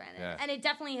people for granted. Yeah. And it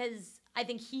definitely has, I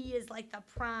think he is, like, the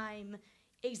prime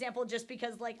example just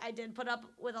because like I did put up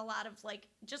with a lot of like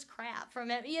just crap from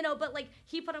him, but like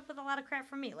he put up with a lot of crap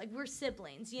from me. Like we're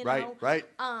siblings, Right.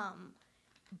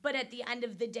 But at the end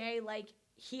of the day, like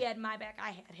he had my back, I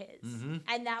had his. Mm-hmm.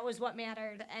 And that was what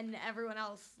mattered. And everyone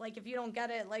else, like if you don't get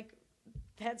it, like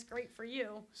that's great for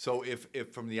you. So if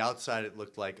from the outside it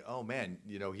looked like, oh man,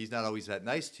 he's not always that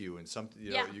nice to you and something,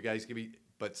 you guys can be,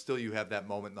 but still you have that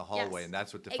moment in the hallway and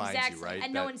that's what defines you, right?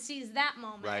 And no one sees that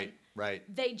moment.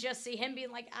 Right. They just see him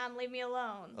being like, leave me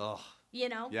alone. Oh.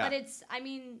 Yeah.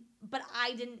 But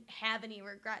I didn't have any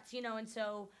regrets, and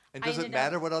so. And does it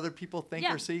matter what other people think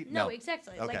or see? No,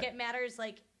 exactly. Okay. Like it matters,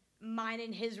 like mine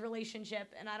and his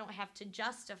relationship, and I don't have to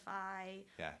justify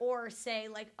or say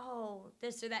like, oh,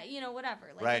 this or that,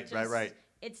 whatever. Like right.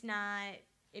 It's not.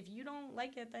 If you don't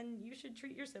like it, then you should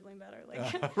treat your sibling better.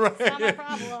 Like it's not my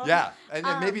problem. Yeah, and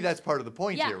maybe that's part of the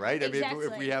point here, right? Exactly. I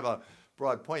mean, if we have a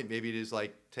broad point, maybe it is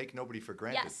like take nobody for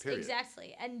granted. Yes, period.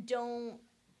 Exactly, and don't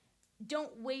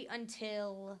wait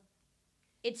until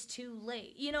it's too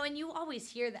late. And you always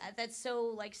hear that. That's so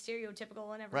like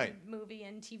stereotypical in every movie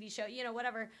and TV show,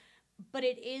 whatever. But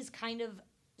it is kind of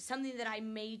something that I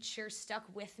made sure stuck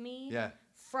with me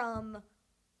from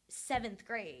 7th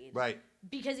grade. Right.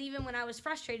 Because even when I was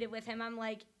frustrated with him, I'm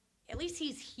like, at least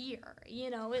he's here,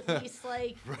 at least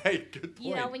like, right. Good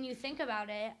point. When you think about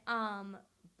it.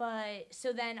 But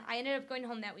so then I ended up going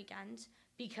home that weekend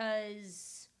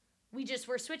because we just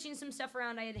were switching some stuff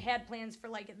around. I had plans for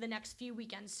like the next few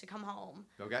weekends to come home.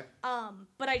 Okay.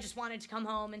 But I just wanted to come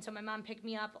home. And so my mom picked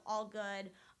me up, all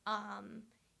good.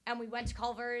 And we went to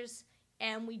Culver's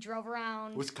and we drove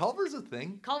around. Was Culver's a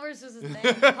thing? Culver's was a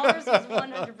thing. Culver's was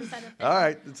 100% a thing. All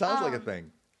right. It sounds like a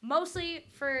thing. Mostly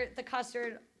for the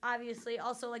custard, obviously.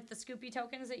 Also, like the Scoopy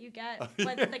tokens that you get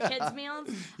with the kids' meals.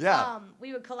 Yeah.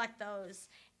 We would collect those.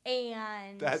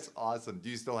 And that's awesome. Do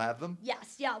you still have them?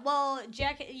 Yes. Yeah. Well,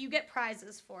 Jack, you get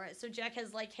prizes for it. So Jack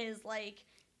has like his like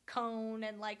cone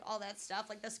and like all that stuff,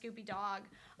 like the Scoopy dog.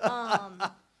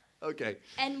 Okay.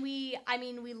 And we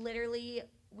literally,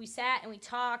 we sat and we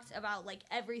talked about like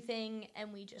everything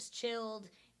and we just chilled.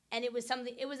 And it was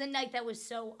a night that was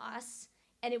so us.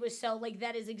 And it was so like,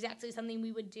 that is exactly something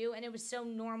we would do. And it was so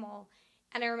normal.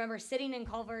 And I remember sitting in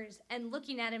Culver's and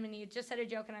looking at him and he had just said a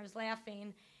joke and I was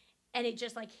laughing. And it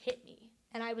just like hit me.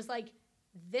 And I was like,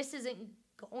 this isn't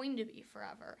going to be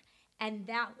forever. And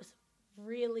that was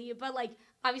really, but like,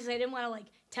 obviously I didn't want to like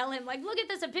tell him like, look at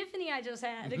this epiphany I just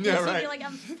had. Because he'd be like,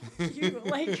 you.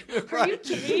 Like, are you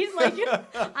kidding? Like,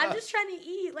 I'm just trying to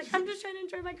eat. Like, I'm just trying to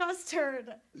enjoy my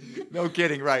custard. No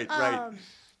kidding. Right.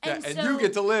 And, and you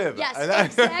get to live. Yes,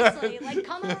 exactly. Like,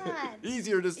 come on.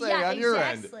 Easier to say on your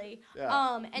end. Exactly.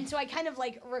 Yeah. And so I kind of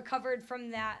like recovered from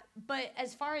that. But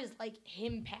as far as like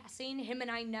him passing, him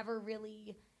and I never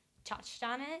really touched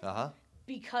on it.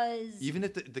 Because even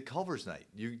at the Culver's night,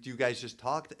 you guys just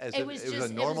talked as if it was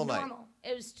a normal night.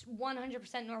 It was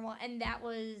 100% normal, and that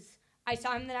was, I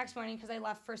saw him the next morning because I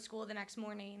left for school the next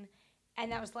morning,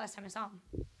 and that was the last time I saw him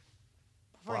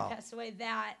before he passed away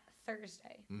that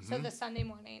Thursday. Mm-hmm. So the Sunday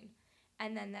morning,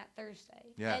 and then that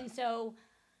Thursday. Yeah. And so,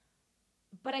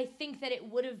 but I think that it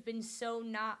would have been so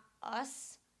not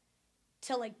us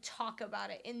to like talk about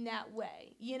it in that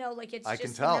way. Like it's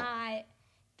just not.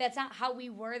 That's not how we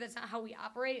were. That's not how we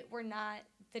operate. We're not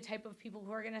the type of people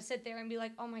who are going to sit there and be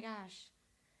like, oh my gosh,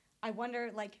 I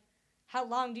wonder, like, how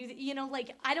long do you,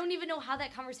 like, I don't even know how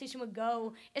that conversation would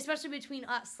go, especially between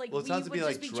us. Like, well, it sounds to be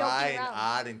like dry and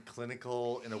odd and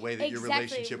clinical in a way that your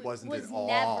relationship wasn't at all.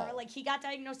 Never. Like, he got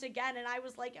diagnosed again, and I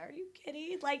was like, are you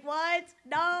kidding? Like, what?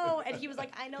 No. And he was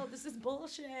like, I know, this is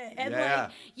bullshit. And,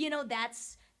 like,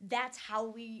 that's how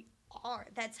we are.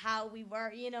 That's how we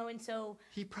were, and so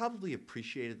he probably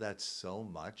appreciated that so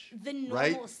much. The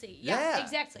normalcy. Right? Yeah,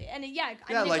 exactly. And I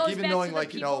mean, like even knowing like,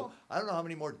 people, I don't know how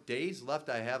many more days left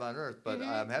I have on earth, but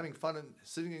I'm having fun and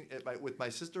sitting with my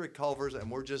sister at Culver's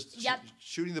and we're just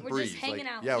shooting the breeze. We're just hanging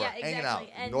out. Yeah, we're hanging out.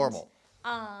 And, normal.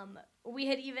 We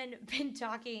had even been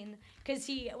talking because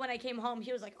when I came home,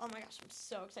 he was like, oh my gosh, I'm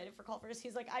so excited for Culver's.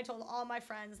 He's like, I told all my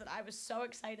friends that I was so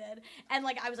excited. And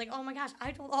like, I was like, oh my gosh, I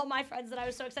told all my friends that I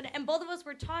was so excited. And both of us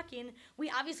were talking.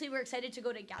 We obviously were excited to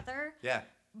go together. Yeah.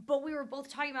 But we were both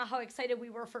talking about how excited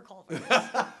we were for Culver's.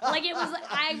 Like it was,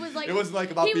 I was like, it wasn't like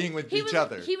about being with each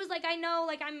other. He was like, I know,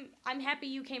 like I'm happy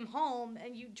you came home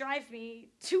and you drive me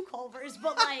to Culver's,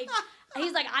 but like,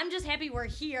 he's like, I'm just happy we're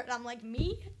here. And I'm like,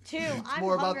 me too. It's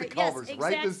more about the Culver's. Yes,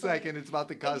 exactly. Right this second, it's about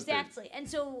the custard. Exactly. And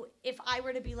so if I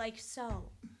were to be like,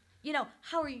 so,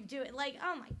 how are you doing? Like,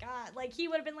 oh my God. Like he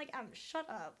would have been like, shut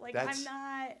up. Like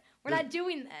we're not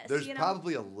doing this. There's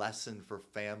probably a lesson for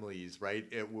families, right?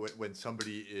 When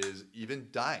somebody is even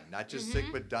dying, not just sick,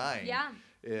 but dying. Yeah.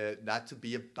 not to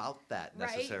be about that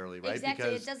necessarily, right? Exactly.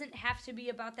 Because it doesn't have to be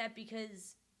about that,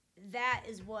 because that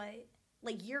is what,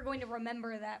 like, you're going to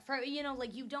remember that for, you know,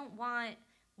 like, you don't want,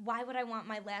 why would I want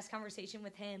my last conversation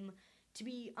with him to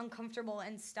be uncomfortable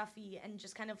and stuffy and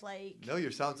just kind of like... No,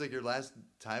 it sounds like your last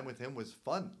time with him was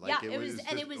fun. Like, yeah,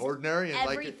 it was ordinary and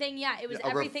everything. It was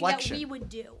everything reflection. That we would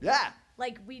do. Yeah.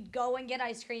 Like, we'd go and get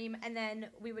ice cream, and then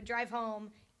we would drive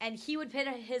home, and he would put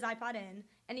his iPod in,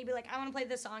 and he'd be like, I want to play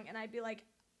this song, and I'd be like,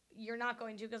 you're not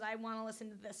going to, because I want to listen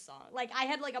to this song. Like, I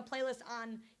had, like, a playlist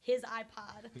on his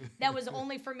iPod that was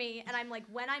only for me, and I'm like,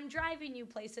 when I'm driving you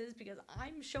places, because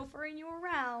I'm chauffeuring you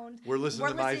around, we're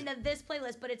listening to this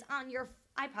playlist, but it's on your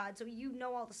iPod, so you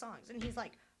know all the songs. And he's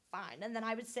like, fine. And then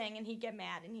I would sing, and he'd get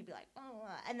mad, and he'd be like, oh,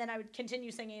 and then I would continue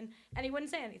singing, and he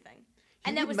wouldn't say anything.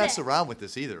 He wouldn't mess around with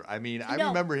this either. I mean, I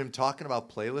remember him talking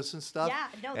about playlists and stuff. Yeah,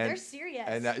 no, they're serious.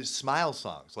 And smile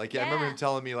songs. Like, I remember him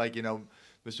telling me, like, you know,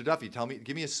 Mr. Duffy,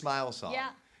 give me a smile song. Yeah.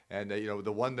 And, you know,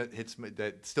 the one that hits me,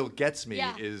 that still gets me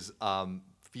is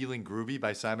Feeling Groovy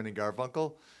by Simon and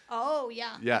Garfunkel. Oh,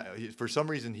 yeah. Yeah. For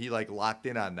some reason, he, like, locked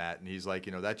in on that. And he's like,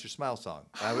 you know, that's your smile song.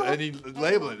 And he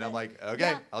labeled it. And I'm like,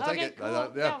 okay, I'll take it.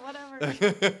 Cool. Yeah,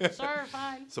 whatever. Sure,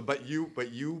 fine. So, but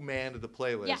you manned the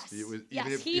playlist. Yes. Even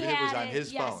if it was on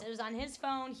his phone. Yes, it was on his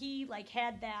phone. He, like,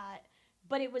 had that.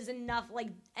 But it was enough, like,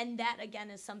 and that, again,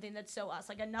 is something that's so us.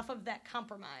 Like, enough of that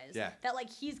compromise. Yeah. That, like,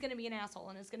 he's going to be an asshole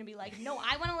and it's going to be like, no,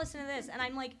 I want to listen to this. And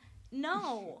I'm like,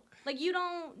 no. Like, you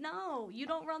don't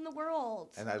run the world.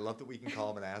 And I love that we can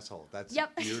call him an asshole. That's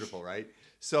beautiful, right?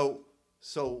 So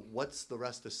what's the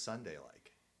rest of Sunday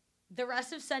like? The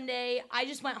rest of Sunday, I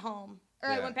just went home. Or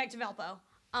I went back to Valpo.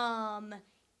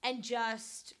 And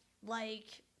just, like,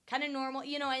 kind of normal.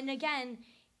 You know, and again...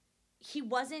 he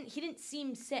didn't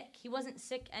seem sick. He wasn't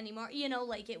sick anymore. You know,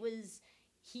 like,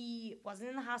 he wasn't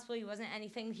in the hospital. He wasn't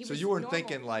anything. So you weren't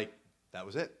thinking, like, that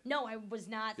was it? No, I was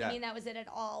not. Yeah. I mean, that was it at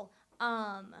all.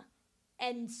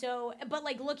 And so, but,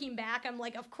 like, looking back, I'm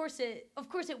like, of course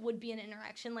it would be an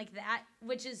interaction like that,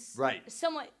 which is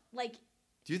somewhat, like,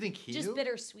 do you think he just knew?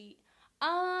 Bittersweet.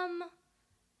 I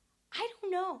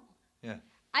don't know. Yeah.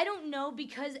 I don't know,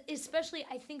 because especially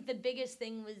I think the biggest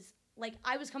thing was, like,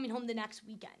 I was coming home the next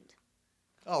weekend.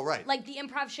 Oh, right. Like, the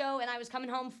improv show, and I was coming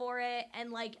home for it,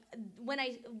 and, like, when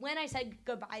I said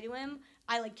goodbye to him,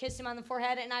 I, like, kissed him on the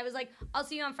forehead, and I was like, I'll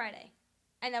see you on Friday.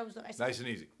 And that was what I said. Nice and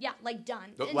easy. Yeah, like,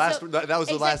 done. That was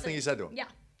the last thing you said to him. Yeah.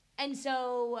 And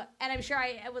so, and I'm sure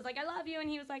I was like, I love you, and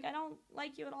he was like, I don't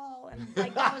like you at all, and,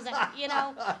 like, that was it, you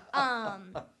know?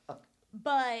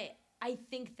 But... I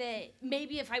think that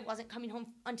maybe if I wasn't coming home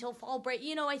until fall break,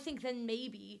 you know, I think then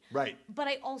maybe. Right. But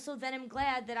I also then am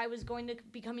glad that I was going to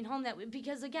be coming home that way,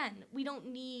 because, again, we don't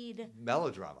need...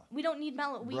 melodrama. We don't need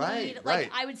We need,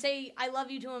 like, I would say I love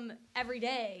you to him every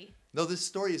day. No, this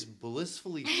story is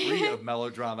blissfully free of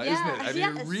melodrama, isn't it? I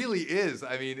mean, it really is.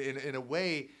 I mean, in a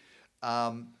way,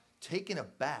 taken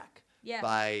aback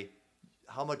by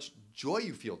how much joy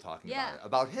you feel talking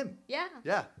about him. Yeah.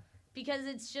 Yeah. Because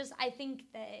it's just, I think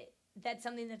that's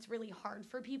something that's really hard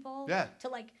for people to,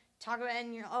 like, talk about,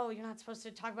 and you're not supposed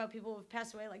to talk about people who've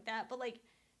passed away like that, but, like,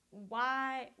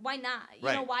 why not?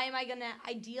 You know, why am I gonna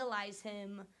idealize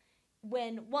him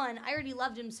when, one, I already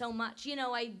loved him so much, you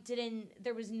know, I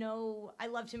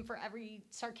loved him for every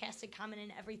sarcastic comment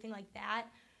and everything like that,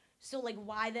 so, like,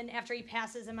 why then after he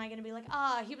passes am I gonna be like,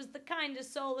 he was the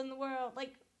kindest soul in the world,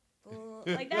 like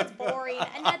that's boring,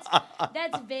 and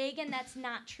that's vague, and that's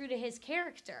not true to his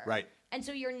character. Right. And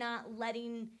so you're not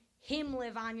letting him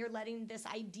live on, you're letting this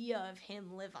idea of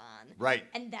him live on. Right.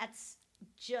 And that's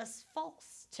just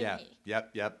false to me.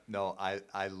 Yep. No,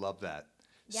 I love that.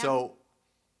 Yeah.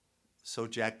 So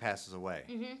Jack passes away.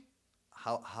 Mm-hmm.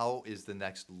 How is the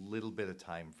next little bit of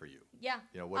time for you? Yeah.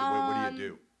 You know, what do you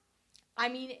do? I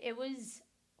mean, it was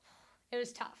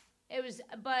tough.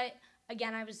 But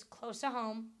again, I was close to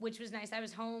home, which was nice. I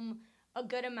was home a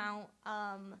good amount.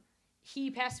 He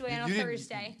passed away on a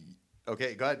Thursday.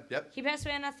 Okay, go ahead. Yep. He passed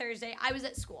away on a Thursday. I was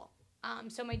at school.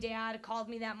 So my dad called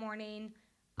me that morning.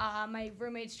 My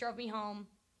roommates drove me home.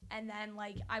 And then,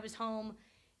 like, I was home.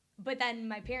 But then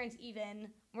my parents even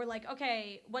were like,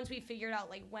 okay, once we figured out,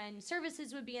 like, when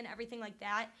services would be and everything like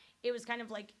that, it was kind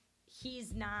of like,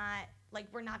 he's not, like,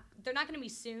 they're not going to be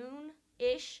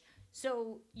soon-ish.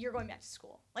 So you're going back to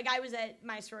school. Like, I was at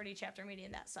my sorority chapter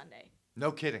meeting that Sunday.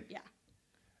 No kidding. Yeah.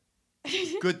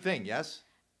 Good thing, yes?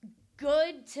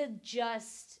 Good to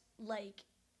just, like,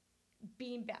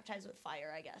 being baptized with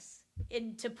fire, I guess.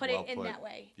 And to put it in that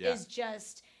way is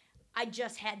just, I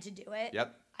just had to do it.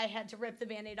 Yep. I had to rip the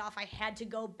Band-Aid off. I had to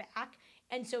go back.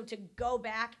 And so to go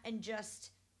back and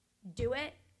just do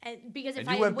it And because if and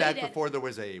I you went waited, back before there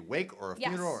was a wake or a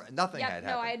funeral, or nothing had happened.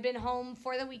 No, I had been home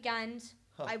for the weekend.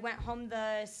 Huh. I went home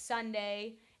the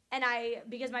Sunday, and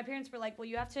because my parents were like, well,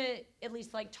 you have to at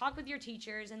least like talk with your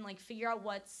teachers and like figure out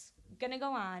what's gonna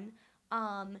go on,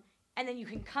 and then you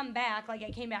can come back. Like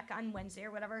I came back on Wednesday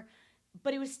or whatever,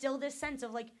 but it was still this sense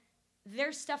of like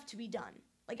there's stuff to be done.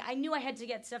 Like I knew I had to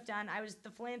get stuff done. I was the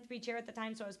philanthropy chair at the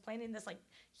time, so I was planning this like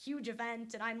huge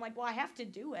event, and I'm like, well, I have to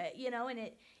do it, and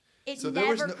it so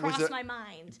never crossed my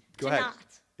mind to not.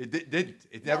 It didn't.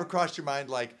 It never crossed your mind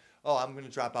like, oh, I'm going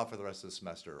to drop out for the rest of the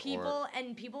semester. People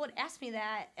would ask me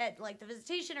that at like the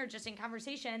visitation or just in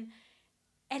conversation,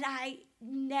 and I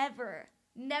never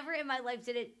in my life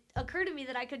did it occur to me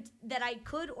that I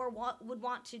could or would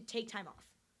want to take time off.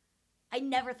 I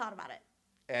never thought about it.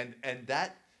 And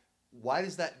that, why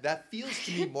does that feels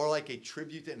to me more like a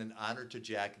tribute and an honor to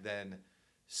Jack than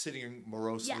sitting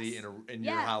morosely in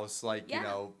your house, like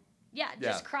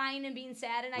just crying and being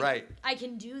sad, and I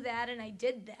can do that, and I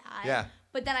did that. Yeah.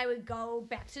 But then I would go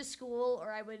back to school,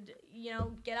 or I would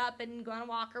get up and go on a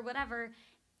walk or whatever,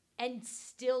 and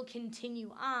still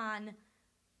continue on,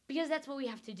 because that's what we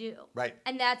have to do. Right.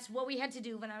 And that's what we had to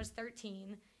do when I was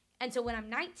 13, and so when I'm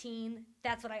 19,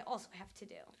 that's what I also have to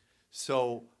do.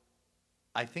 So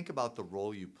I think about the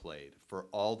role you played for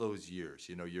all those years.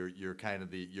 You're kind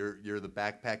of you're the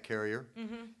backpack carrier,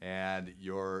 and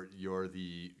you're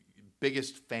the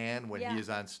biggest fan when he is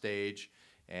on stage,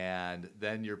 and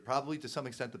then you're probably to some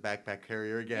extent the backpack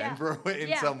carrier again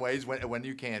in some ways when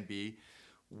you can be.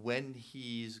 When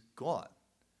he's gone,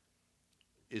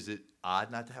 is it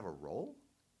odd not to have a role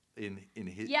in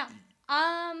his? Yeah,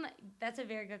 that's a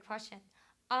very good question.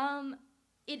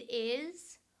 It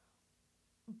is.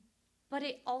 But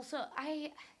it also,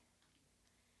 I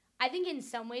think in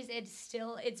some ways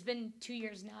it's been 2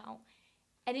 years now,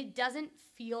 and it doesn't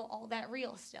feel all that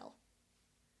real still.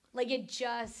 Like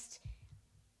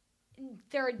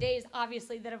there are days,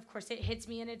 obviously, that of course it hits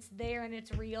me and it's there and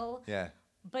it's real. Yeah.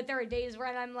 But there are days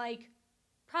when I'm like,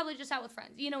 probably just out with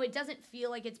friends. It doesn't feel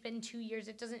like it's been 2 years.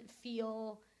 It doesn't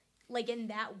feel like in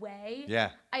that way.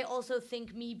 Yeah. I also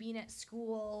think me being at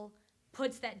school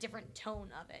puts that different tone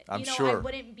of it. I'm sure. I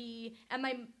wouldn't be, and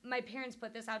my parents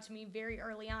put this out to me very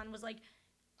early on, was like,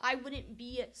 he wouldn't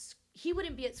be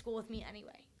at school with me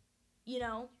anyway.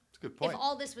 That's a good point. If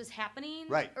all this was happening,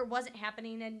 or wasn't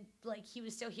happening, and like he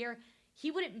was still here,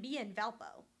 he wouldn't be in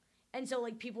Valpo. And so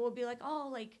like people would be like, oh,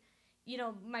 like,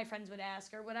 my friends would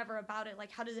ask or whatever about it,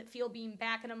 like, how does it feel being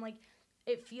back? And I'm like,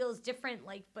 it feels different,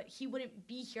 like, but he wouldn't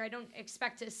be here. I don't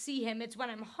expect to see him. It's when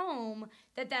I'm home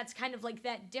that's kind of like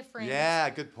that difference. Yeah,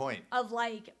 good point. Of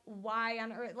like, why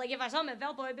on earth? Like, if I saw him at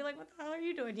Valpo, I'd be like, what the hell are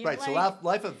you doing here? Right, like, so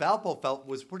life at Valpo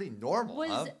was pretty normal.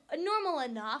 Was normal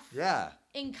enough. Yeah.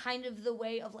 In kind of the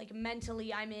way of like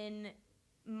mentally, I'm in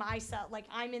myself. Like,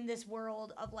 I'm in this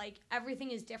world of like, everything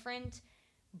is different,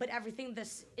 but everything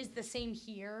this is the same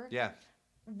here. Yeah.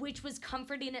 Which was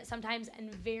comforting at sometimes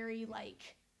and very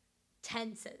like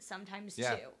tenses sometimes too.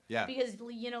 Yeah. Because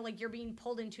like you're being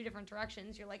pulled in two different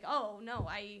directions. You're like, oh no,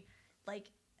 I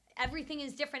like everything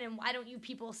is different, and why don't you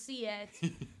people see it?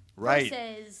 Right.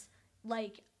 Versus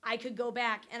like I could go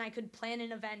back and I could plan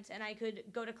an event and I could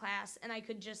go to class and I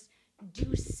could just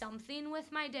do something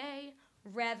with my day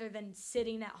rather than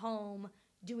sitting at home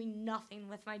doing nothing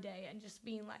with my day and just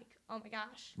being like, oh my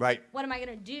gosh. Right. What am I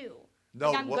gonna do?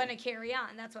 No, I'm going to carry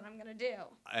on. That's what I'm going to do.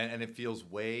 And it feels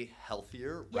way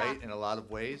healthier, right, in a lot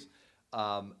of ways.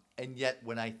 And yet,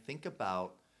 when I think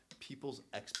about people's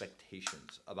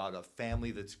expectations about a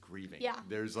family that's grieving,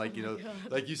 there's like,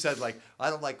 like you said, like, I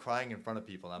don't like crying in front of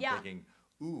people. And I'm thinking,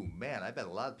 ooh, man, I bet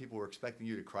a lot of people were expecting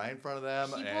you to cry in front of them.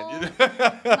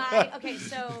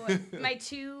 So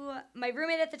my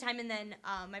roommate at the time and then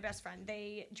my best friend,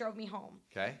 they drove me home.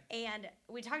 Okay. And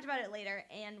we talked about it later,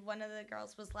 and one of the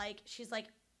girls was like, she's like,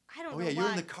 I don't know why. Oh, yeah, you're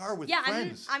in the car with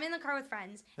friends. I'm in the car with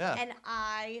friends. Yeah. And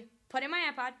I put in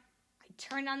my iPod, I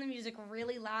turned on the music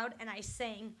really loud, and I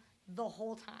sang the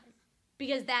whole time.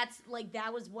 Because that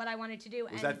was what I wanted to do.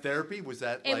 Was that therapy? Was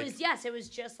that like... It was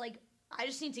just like, I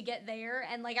just need to get there,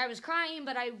 and like I was crying,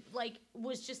 but I like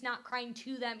was just not crying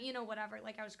to them, whatever.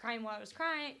 Like I was crying while I was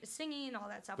crying, singing, all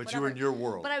that stuff. But whatever. you were in your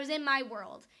world. But I was in my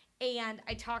world, and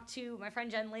I talked to my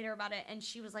friend Jen later about it, and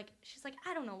she's like,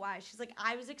 I don't know why. She's like,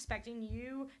 I was expecting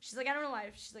you. She's like, I don't know why.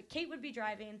 She's like, Kate would be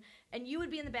driving, and you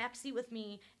would be in the back seat with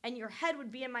me, and your head would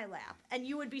be in my lap, and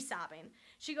you would be sobbing.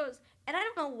 She goes, and I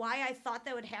don't know why I thought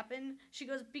that would happen. She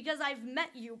goes, because I've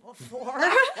met you before,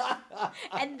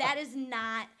 and that is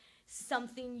not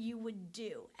something you would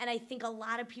do. And I think a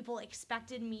lot of people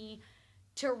expected me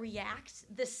to react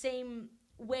the same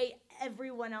way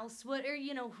everyone else would, or,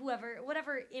 you know,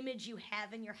 whatever image you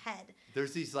have in your head.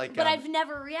 There's these like... But I've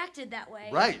never reacted that way.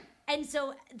 Right. And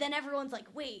so then everyone's like,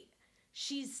 wait,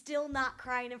 she's still not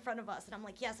crying in front of us. And I'm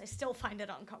like, yes, I still find it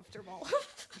uncomfortable.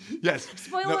 Yes.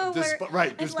 Spoiler alert.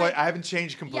 Right. Like, I haven't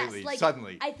changed completely, yes, like,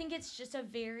 suddenly. I think it's just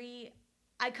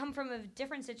I come from a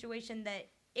different situation that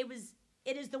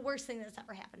it is the worst thing that's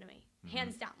ever happened to me. Mm-hmm.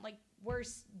 Hands down. Like,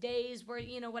 worst days,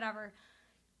 whatever.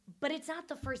 But it's not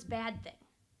the first bad thing.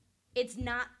 It's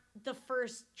not the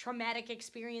first traumatic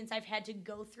experience I've had to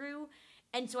go through.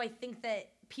 And so I think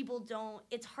that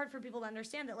it's hard for people to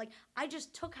understand that, like, I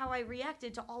just took how I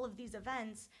reacted to all of these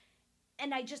events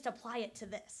and I just apply it to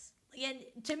this. And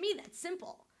to me, that's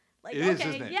simple. Like, it is,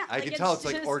 isn't it? Yeah, I can tell it's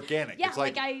like organic. Yeah, it's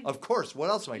like of course, what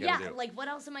else am I going to do? Yeah, like, what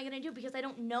else am I going to do? Because I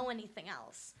don't know anything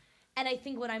else. And I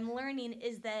think what I'm learning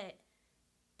is that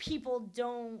people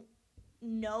don't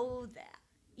know that,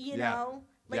 you know?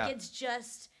 Like, it's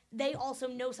just... They also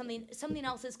know something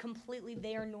else is completely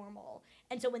their normal.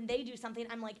 And so when they do something,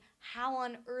 I'm like, how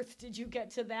on earth did you get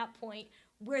to that point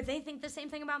where they think the same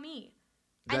thing about me?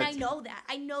 And I know that.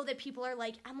 I know that people are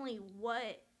like, Emily,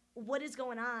 what is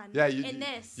going on in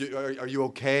this? Are you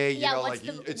okay? You know, like,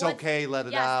 it's okay, let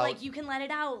it out. Like, you can let it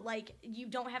out. Like, you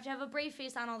don't have to have a brave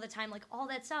face on all the time. Like, all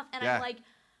that stuff. And I'm like,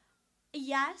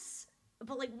 yes.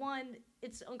 But, like, one,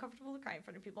 it's uncomfortable to cry in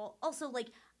front of people. Also, like,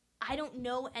 I don't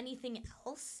know anything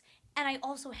else, and I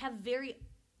also have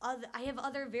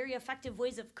other very effective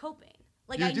ways of coping.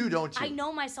 Like, you do, don't you? I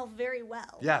know myself very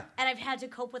well. Yeah. And I've had to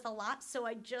cope with a lot, so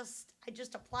I just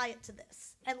apply it to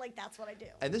this, and, like, that's what I do.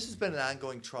 And this has been an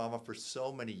ongoing trauma for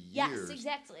so many years. Yes,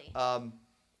 exactly. I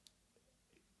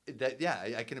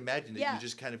can imagine that you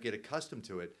just kind of get accustomed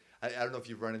to it. I don't know if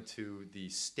you've run into the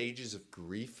stages of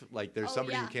grief. Like, there's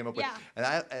somebody who came up with,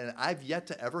 and I've yet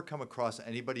to ever come across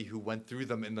anybody who went through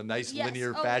them in the nice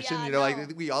linear fashion. Yeah, you know,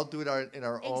 like, we all do it in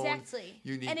our own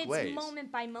unique and it's ways.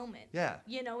 Moment by moment. Yeah.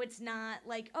 You know, it's not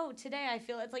like, oh, today I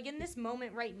feel it's like in this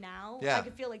moment right now, I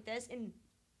could feel like this. In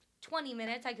 20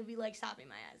 minutes, I could be like sobbing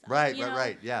my eyes out.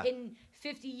 Right. Yeah. In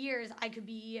 50 years, I could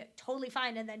be totally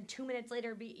fine, and then 2 minutes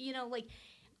later, like,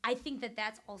 I think that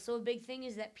that's also a big thing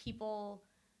is that people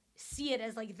see it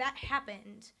as like that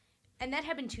happened, and that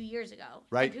happened 2 years ago.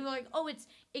 Right. And people are like, oh,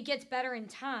 it gets better in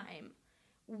time,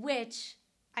 which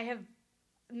I have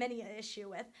many an issue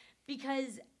with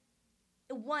because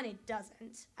one, it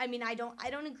doesn't. I mean, I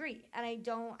don't agree, and I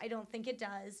don't think it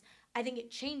does. I think it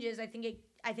changes. I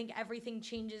think everything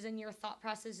changes, and your thought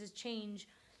processes change.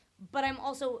 But I'm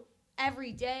also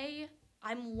every day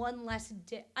I'm one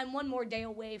more day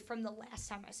away from the last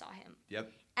time I saw him.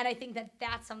 Yep. And I think that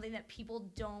that's something that people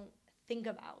don't think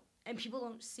about and people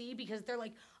don't see because they're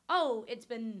like, oh, it's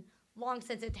been long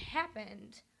since it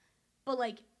happened. But,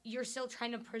 like, you're still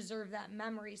trying to preserve that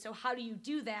memory. So how do you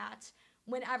do that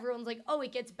when everyone's like, oh,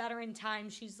 it gets better in time?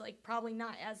 She's, like, probably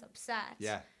not as upset.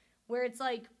 Yeah. Where it's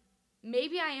like,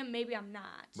 maybe I am, maybe I'm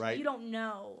not. Right. You don't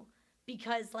know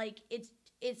because, like,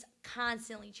 it's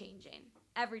constantly changing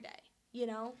every day, you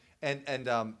know? And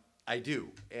I do,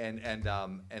 and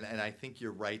I think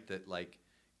you're right that, like,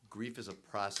 grief is a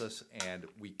process, and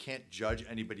we can't judge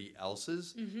anybody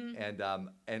else's, and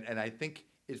I think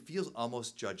it feels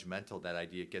almost judgmental, that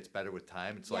idea. It gets better with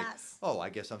time. It's like, oh, I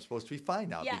guess I'm supposed to be fine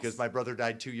now because my brother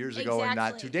died 2 years ago and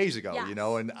not 2 days ago, you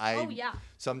know, and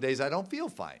some days I don't feel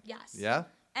fine. Yes. Yeah.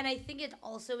 And I think it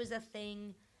also is a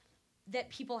thing that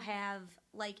people have,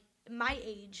 like, my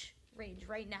age range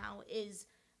right now is,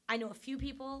 I know a few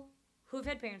people who have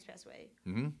had parents pass away,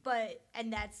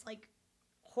 and that's, like,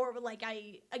 horrible. Like,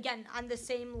 again, on the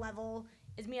same level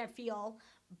as me, I feel,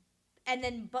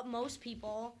 but most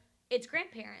people, it's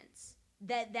grandparents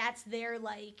that's their,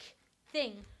 like,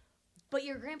 thing. But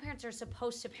your grandparents are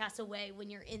supposed to pass away when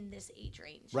you're in this age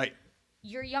range. Right.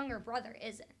 Your younger brother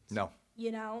isn't. No.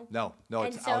 You know? No,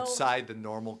 it's outside the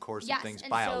normal course of things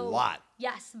by a lot.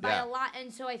 Yes, by a lot.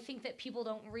 And so I think that people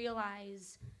don't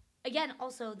realize, again,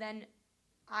 also then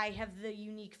I have the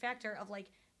unique factor of, like,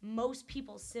 most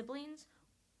people's siblings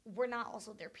were not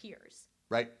also their peers.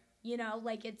 Right. You know,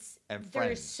 like, and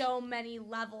there's so many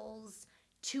levels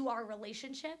to our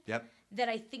relationship that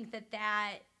I think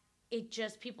that it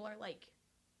just, people are like,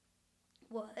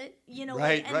 what? You know,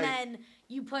 then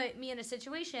you put me in a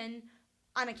situation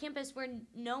on a campus where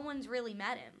no one's really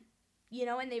met him, you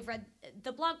know, and they've read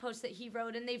the blog posts that he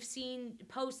wrote and they've seen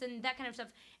posts and that kind of stuff,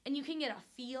 and you can get a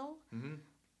feel.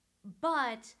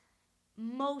 But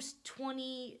most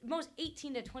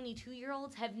 18 to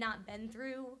 22-year-olds have not been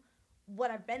through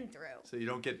what I've been through. So you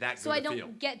don't get that good feel. So I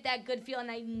don't get that good feel, and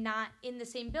I'm not in the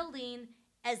same building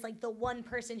as, like, the one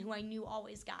person who I knew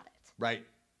always got it. Right.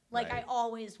 like right. I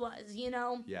always was, you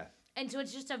know? Yeah. And so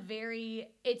it's just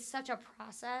it's such a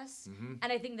process. Mm-hmm.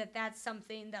 And I think that that's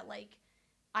something that, like,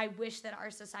 I wish that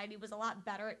our society was a lot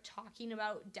better at talking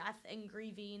about death and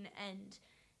grieving and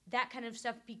that kind of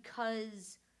stuff,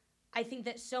 because I think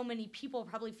that so many people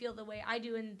probably feel the way I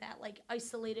do, in that, like,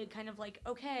 isolated kind of like,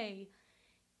 okay,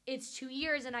 it's 2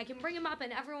 years and I can bring him up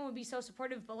and everyone would be so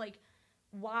supportive, but, like,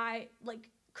 why, like,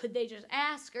 could they just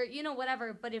ask, or, you know,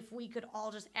 whatever. But if we could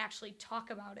all just actually talk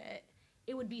about it,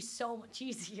 it would be so much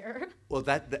easier. Well,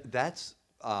 that's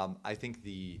I think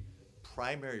the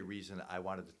primary reason I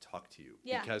wanted to talk to you,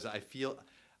 because I feel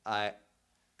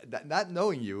not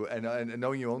knowing you and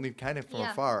knowing you only kind of from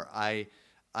afar,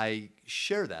 I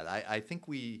share that. I think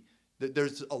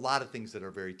there's a lot of things that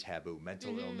are very taboo,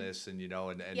 mental illness, and, you know,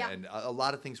 and a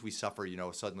lot of things we suffer, you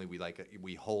know, suddenly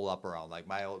we hole up around. Like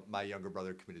my younger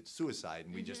brother committed suicide,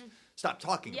 and we just stopped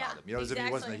talking about him, you know, as if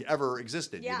he wasn't ever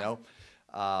existed, you know.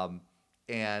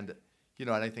 And, you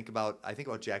know, and I think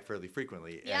about Jack fairly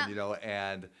frequently, and, you know,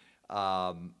 and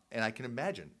I can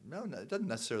imagine, no, it doesn't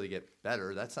necessarily get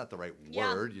better. That's not the right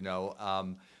word, you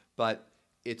know, but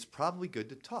it's probably good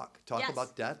to talk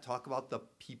about death, talk about the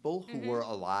people who were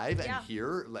alive and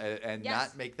here, and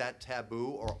not make that taboo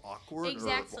or awkward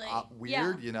or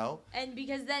weird, you know? And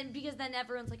because then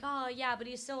everyone's like, oh yeah, but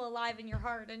he's still alive in your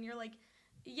heart. And you're like,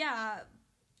 yeah,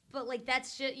 but, like,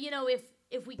 that's just, you know,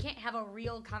 if we can't have a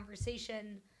real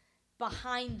conversation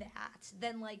behind that,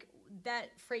 then, like,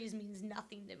 that phrase means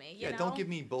nothing to me. You know? Don't give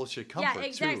me bullshit comfort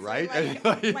exactly. too, right?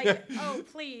 Like, oh,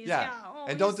 please. Oh,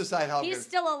 and don't decide how he's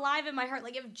still alive in my heart.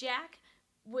 Like, if Jack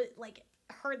would, like,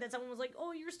 heard that someone was like,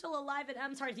 oh, you're still alive at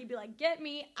M's heart, he'd be like, get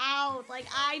me out. Like,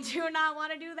 I do not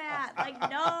want to do that. Like,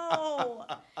 no.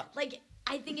 Like,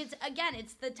 I think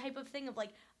it's the type of thing of,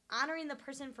 like, honoring the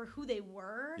person for who they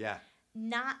were. Yeah.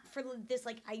 Not for this,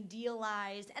 like,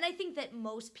 idealized. And I think that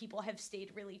most people have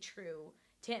stayed really true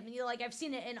to him. And, you know, like, I've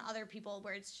seen it in other people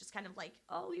where it's just kind of like,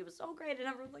 oh, he was so great, and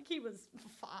everyone's like, he was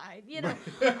fine, you know.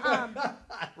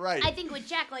 Right. I think with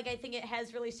Jack, like, I think it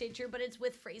has really stayed true, but it's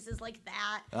with phrases like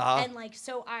that. And, like,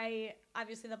 so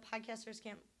obviously the podcasters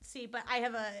can't see, but I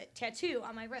have a tattoo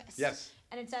on my wrist. Yes.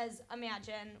 And it says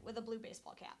Imagine with a blue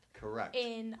baseball cap. Correct.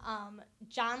 In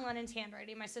John Lennon's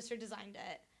handwriting. My sister designed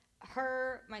it.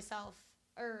 Her, myself,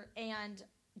 and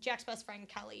Jack's best friend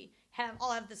Kelly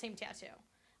all have the same tattoo.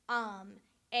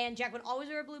 And Jack would always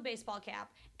wear a blue baseball cap.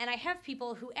 And I have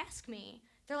people who ask me,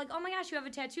 they're like, oh my gosh, you have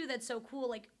a tattoo, that's so cool,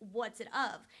 like, what's it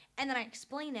of? And then I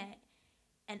explain it,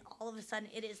 and all of a sudden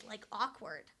it is, like,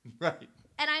 awkward. Right.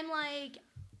 And I'm like,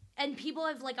 and people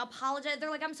have, like, apologized.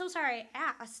 They're like, I'm so sorry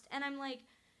I asked. And I'm like,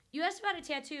 you asked about a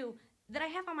tattoo that I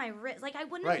have on my wrist. Like, I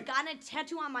wouldn't have gotten a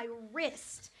tattoo on my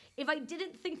wrist if I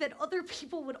didn't think that other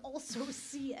people would also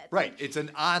see it. Right. Like, it's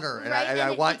an honor, and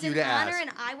I want you to ask. It's an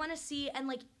honor, and I want to see, and,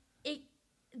 like,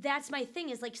 that's my thing,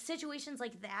 is, like, situations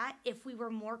like that, if we were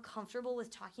more comfortable with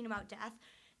talking about death,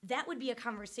 that would be a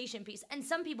conversation piece. And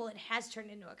some people, it has turned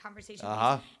into a conversation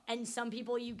piece. And some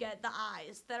people, you get the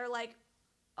eyes that are like,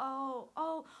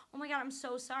 oh my God, I'm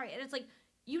so sorry. And it's like,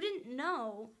 you didn't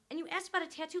know, and you asked about a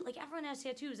tattoo. Like, everyone has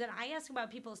tattoos, and I ask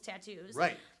about people's tattoos.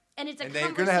 Right. And it's a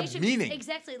conversation. They're going to have meaning.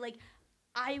 Exactly. Like,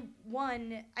 I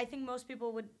think most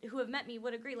people who have met me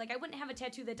would agree. Like, I wouldn't have a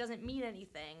tattoo that doesn't mean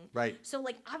anything. Right. So,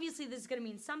 like, obviously this is going to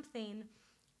mean something.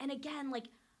 And again, like,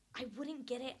 I wouldn't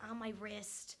get it on my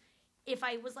wrist if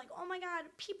I was like, oh my God,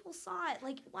 people saw it.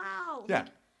 Like, wow. Yeah. Like,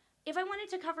 if I wanted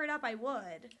to cover it up, I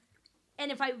would.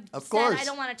 And if I of said course. I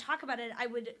don't want to talk about it, I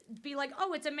would be like,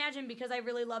 oh, it's Imagine because I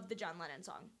really love the John Lennon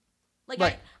song. Like,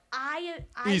 right. I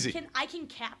can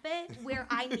cap it where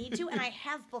I need to, and I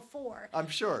have before. I'm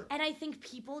sure. And I think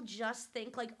people just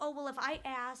think, like, oh, well, if I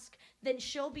ask, then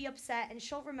she'll be upset, and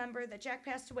she'll remember that Jack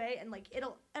passed away, and, like, and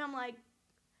I'm like,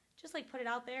 just, like, put it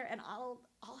out there, and I'll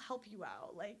help you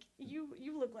out. Like, you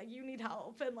look like you need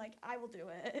help, and, like, I will do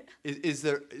it. Is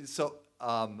there, so,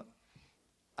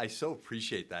 I so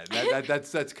appreciate that.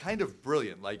 That's kind of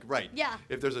brilliant. Like, right. Yeah.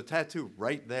 If there's a tattoo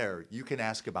right there, you can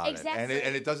ask about it. And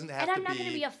it doesn't have to be. And I'm not going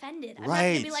to be offended. I'm right. not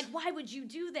going to be like, why would you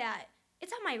do that?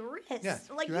 It's on my wrist. Yeah.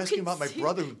 Like, you're asking about my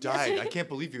brother who died. I can't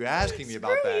believe you're asking me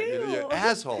about that. You. You're an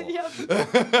asshole. And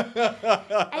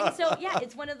so, yeah,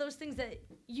 it's one of those things that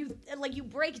you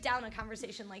break down a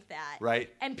conversation like that.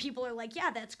 Right. And people are like, yeah,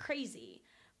 that's crazy.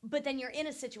 But then you're in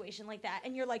a situation like that,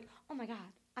 and you're like, oh my God,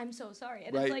 I'm so sorry.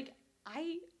 And right. it's like,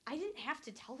 I didn't have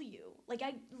to tell you. Like,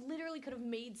 I literally could have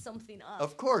made something up.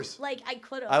 Of course. Like, I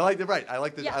could have. I like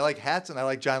I like hats, and I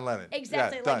like John Lennon.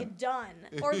 Exactly. Yeah, like, done.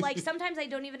 Or, like, sometimes I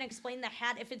don't even explain the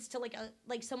hat if it's to, like,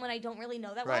 someone I don't really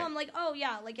know that well. Right. I'm like, oh,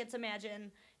 yeah, like, it's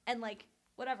Imagine. And, like,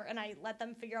 whatever. And I let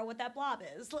them figure out what that blob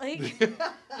is. Like,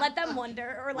 let them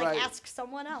wonder or, like, ask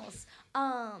someone else.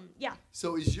 Yeah.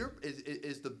 So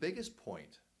is the biggest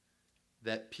point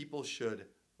that people should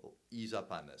ease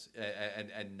up on this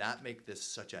and not make this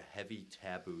such a heavy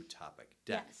taboo topic,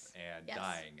 death and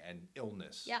dying and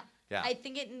illness? Yeah. I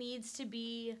think it needs to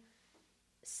be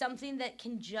something that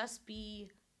can just be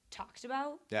talked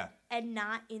about. Yeah. And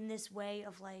not in this way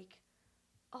of, like,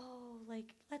 oh,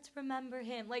 like, let's remember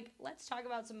him. Like, let's talk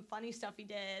about some funny stuff he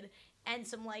did and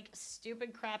some, like,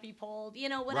 stupid crap he pulled, you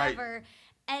know, whatever. Right.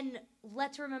 And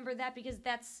let's remember that, because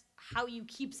that's how you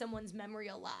keep someone's memory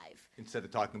alive. Instead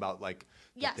of talking about, like,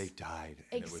 that they died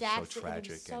and it was so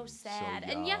tragic. It was so sad.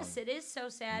 So and yes, it is so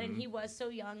sad, and he was so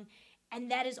young.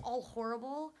 And that is all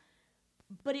horrible.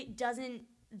 But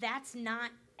that's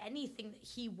not anything that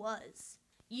he was,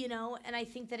 you know? And I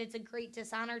think that it's a great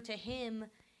dishonor to him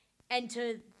and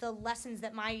to the lessons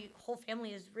that my whole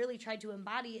family has really tried to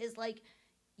embody is, like,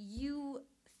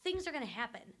 things are going to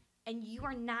happen. And you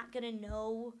are not going to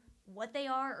know what they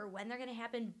are or when they're going to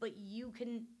happen, but you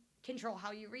can control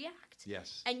how you react.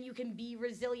 Yes. And you can be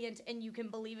resilient and you can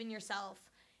believe in yourself.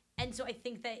 And so I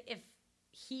think that if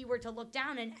he were to look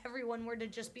down and everyone were to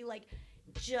just be like,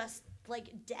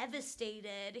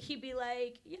 devastated, he'd be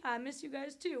like, yeah, I miss you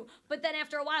guys too. But then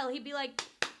after a while, he'd be like,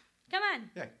 come on.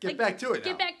 Yeah, get back to it.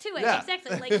 Get back to it. Yeah.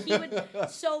 Exactly. Like, he would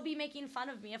so be making fun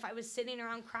of me if I was sitting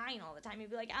around crying all the time. He'd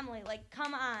be like, Emily, like,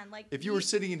 come on. Like, if you were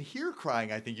sitting in here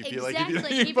crying, I think you'd feel like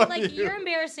he'd be like, you're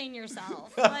embarrassing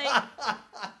yourself. Like,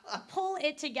 pull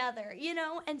it together, you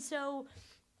know? And so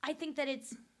I think that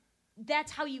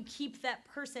that's how you keep that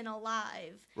person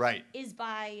alive. Right. Is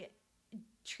by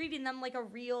treating them like a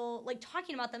real, like,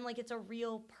 talking about them like it's a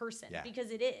real person. Yeah.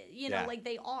 Because it is, you know, like,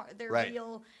 they're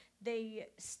real. They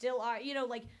still are, you know,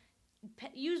 like,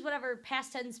 use whatever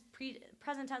past tense,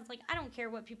 present tense. Like, I don't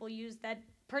care what people use. That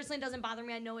personally doesn't bother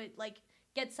me. I know it, like,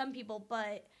 gets some people,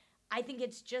 but I think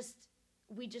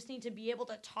we just need to be able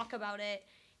to talk about it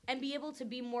and be able to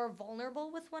be more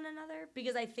vulnerable with one another,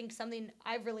 because I think something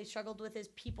I've really struggled with is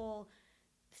people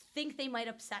think they might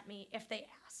upset me if they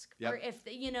ask. Yep. Or if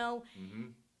they, you know,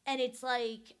 and it's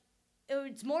like,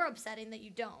 it's more upsetting that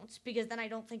you don't, because then I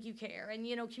don't think you care. And,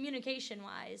 you know, communication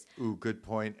wise. Ooh, good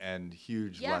point and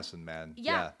huge lesson, man.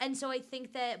 Yeah. And so I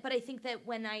think that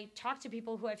when I talk to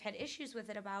people who I've had issues with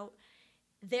it about,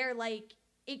 they're like,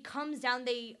 it comes down,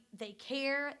 they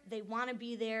care, they want to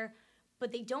be there,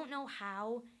 but they don't know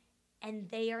how, and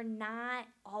they are not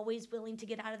always willing to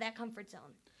get out of that comfort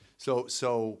zone.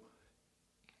 So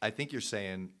I think you're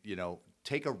saying, you know,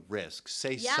 take a risk,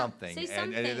 say something,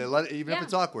 and even if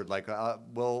it's awkward, like,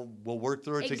 we'll work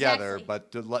through it together.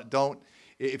 But don't.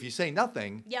 If you say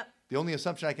nothing, the only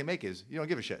assumption I can make is you don't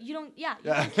give a shit. You don't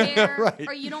care, right.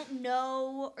 Or you don't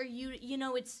know, or you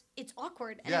know, it's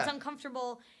awkward and it's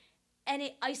uncomfortable, and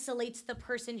it isolates the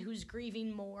person who's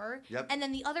grieving more. Yep. And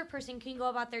then the other person can go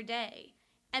about their day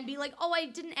and be like, oh, I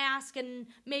didn't ask, and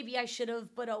maybe I should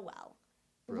have, but oh well.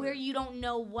 Brilliant. Where you don't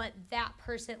know what that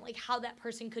person, like, how that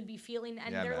person could be feeling.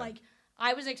 And they're like,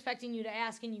 I was expecting you to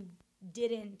ask and you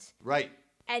didn't. Right.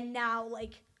 And now,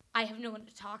 like, I have no one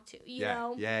to talk to, you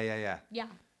know? Yeah.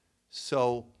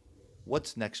 So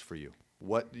what's next for you?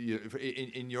 What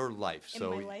in your life?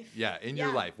 So, in my life? Yeah, in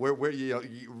your life. Where you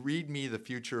read me the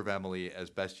future of Emily as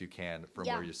best you can from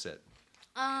where you sit.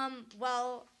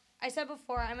 Well, I said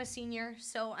before, I'm a senior,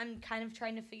 so I'm kind of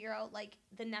trying to figure out, like,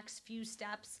 the next few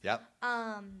steps. Yep.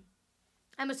 I'm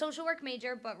a social work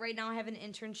major, but right now I have an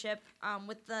internship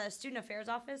with the Student Affairs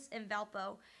Office in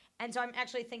Valpo. And so I'm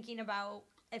actually thinking about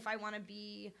if I want to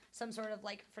be some sort of,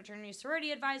 like, fraternity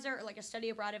sorority advisor or, like, a study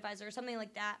abroad advisor or something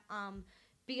like that,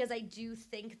 because I do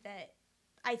think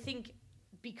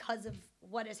because of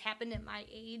what has happened at my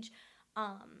age,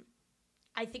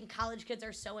 I think college kids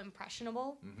are so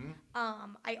impressionable. Mm-hmm.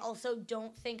 I also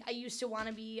don't think, I used to want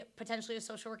to be potentially a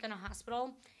social worker in a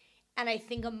hospital, and I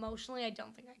think emotionally I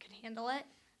don't think I could handle it.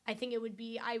 I think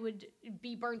I would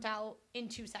be burnt out in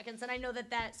 2 seconds, and I know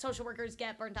that social workers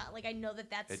get burnt out. Like, I know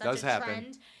that's such a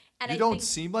trend. And you don't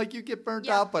seem like you get burnt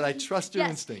out, but I trust your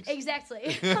instincts.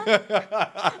 Exactly. And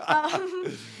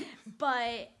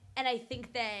I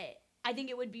think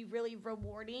it would be really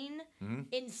rewarding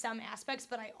in some aspects,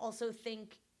 but I also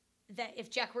think that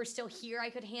if Jack were still here, I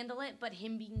could handle it, but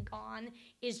him being gone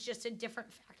is just a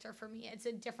different factor for me. It's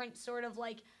a different sort of,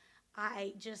 like,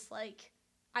 I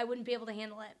wouldn't be able to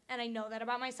handle it, and I know that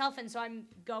about myself, and so I'm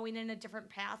going in a different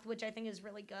path, which I think is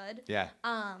really good. Yeah.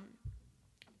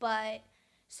 But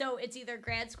so it's either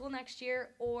grad school next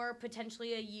year or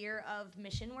potentially a year of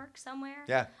mission work somewhere.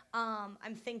 Yeah.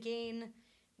 I'm thinking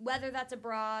whether that's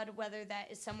abroad, whether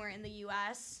that is somewhere in the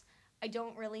U.S., I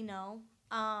don't really know.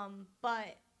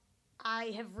 But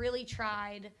I have really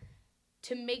tried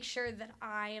to make sure that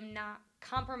I am not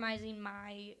compromising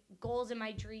my goals and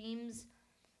my dreams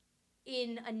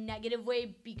in a negative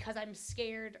way because I'm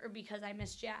scared or because I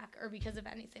miss Jack or because of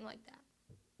anything like that.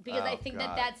 Because I think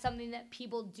that that's something that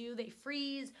people do. They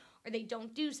freeze or they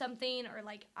don't do something. Or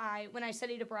like when I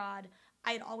studied abroad,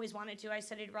 I had always wanted to. I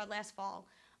studied abroad last fall.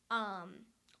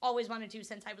 Always wanted to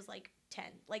since I was like 10.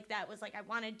 Like that was like I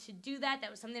wanted to do that.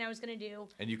 That was something I was going to do.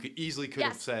 And you could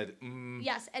have said,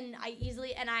 Yes, and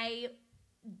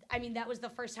I mean that was the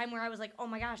first time where I was like, "Oh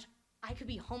my gosh, I could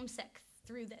be homesick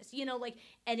through this." You know, like,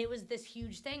 and it was this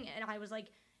huge thing and I was like,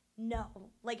 "No,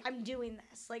 like I'm doing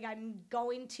this. Like I'm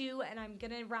going to and I'm going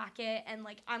to rock it and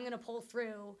like I'm going to pull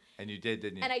through." And you did,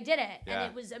 didn't you? And I did it. Yeah.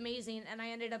 And it was amazing and I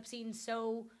ended up seeing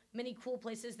so many cool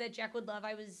places that Jack would love.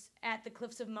 I was at the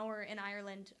Cliffs of Moher in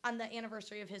Ireland on the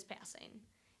anniversary of his passing.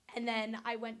 And then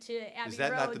I went to Abbey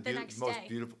Road the next most day.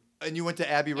 Beautiful? And you went to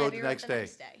Abbey Road the next day.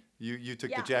 You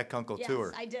took the Jack Kunkel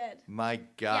tour. Yes, I did. My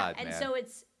God, and man. so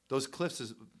it's those cliffs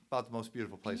is about the most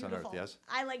beautiful place on earth. Yes.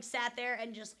 I like sat there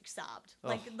and just like sobbed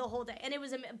like the whole day, and it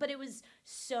was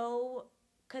so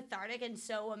cathartic and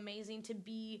so amazing to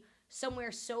be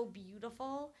somewhere so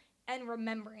beautiful and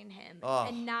remembering him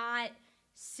and not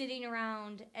sitting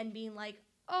around and being like,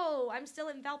 oh, I'm still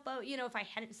in Valpo. You know, if I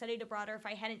hadn't studied abroad or if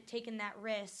I hadn't taken that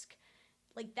risk.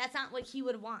 Like, that's not what he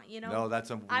would want, you know? No, you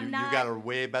got a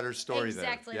way better story there.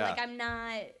 Exactly. Yeah. Like, I'm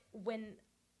not, when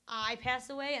I pass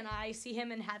away and I see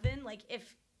him in heaven, like,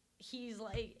 if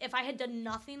I had done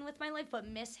nothing with my life but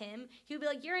miss him, he would be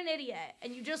like, you're an idiot,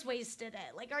 and you just wasted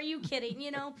it. Like, are you kidding,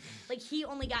 you know? Like, he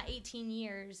only got 18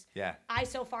 years. Yeah. I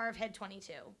so far have had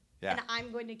 22. Yeah. And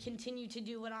I'm going to continue to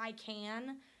do what I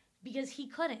can because he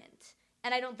couldn't.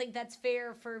 And I don't think that's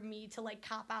fair for me to, like,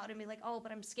 cop out and be like, oh,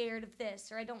 but I'm scared of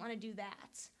this, or I don't want to do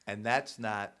that. And that's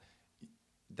not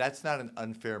an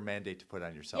unfair mandate to put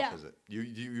on yourself, is it?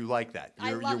 You like that.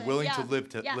 You're willing to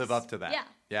live up to that.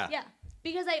 Yeah.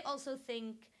 Because I also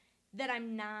think that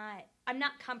I'm not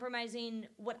compromising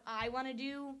what I want to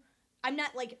do. I'm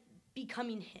not, like,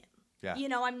 becoming him. Yeah. You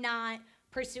know, I'm not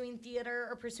pursuing theater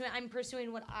or I'm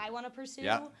pursuing what I want to pursue.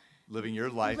 Yeah. Living your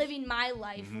life. Living my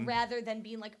life rather than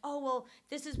being like, oh, well,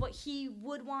 this is what he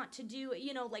would want to do.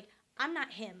 You know, like, I'm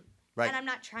not him. Right. And I'm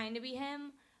not trying to be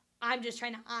him. I'm just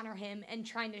trying to honor him and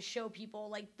trying to show people,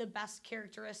 like, the best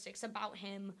characteristics about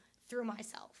him through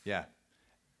myself. Yeah.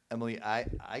 Emily,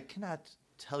 I cannot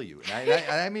tell you,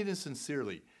 and I mean this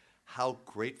sincerely, how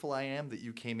grateful I am that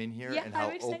you came in here and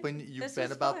how open you've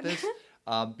been about this.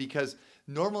 Because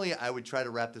normally I would try to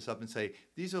wrap this up and say,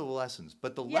 these are the lessons.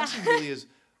 But the lesson really is,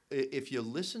 if you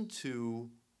listen to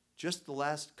just the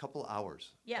last couple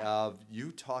hours of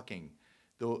you talking,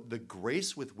 the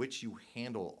grace with which you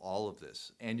handle all of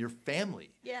this and your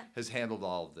family has handled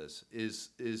all of this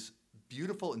is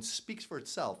beautiful and speaks for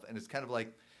itself. And it's kind of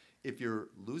like if you're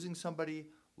losing somebody,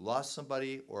 lost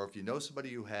somebody, or if you know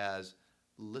somebody who has,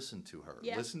 listen to her.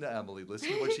 Yeah. Listen to Emily.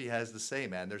 Listen to what she has to say,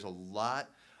 man. There's a lot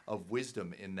of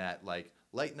wisdom in that. Like,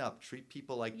 lighten up. Treat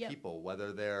people like people,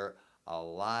 whether they're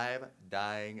alive,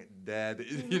 dying, dead.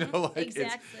 You know, like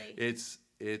exactly. It's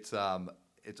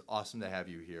awesome to have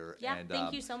you here. Yeah, and,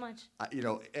 thank you so much.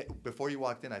 Before you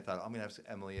walked in, I thought, I'm going to ask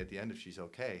Emily at the end if she's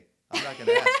okay. I'm not going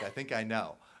to ask. I think I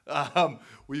know.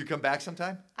 Will you come back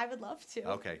sometime? I would love to.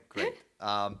 Okay, great.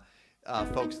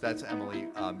 Folks, that's Emily.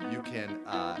 You can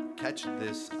catch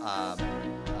this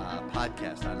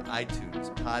podcast on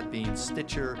iTunes, Podbean,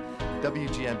 Stitcher,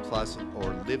 WGN Plus,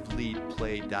 or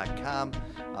liveleadplay.com.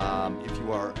 If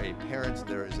you are a parent,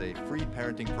 there is a free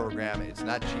parenting program. It's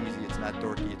not cheesy. It's not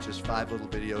dorky. It's just 5 little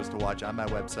videos to watch on my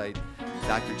website,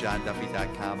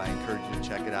 drjohnduffy.com. I encourage you to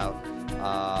check it out.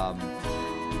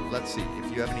 Let's see.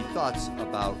 If you have any thoughts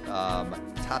about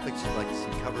topics you'd like to see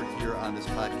covered here on this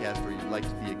podcast, or you'd like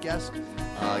to be a guest,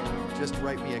 just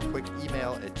write me a quick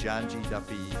email at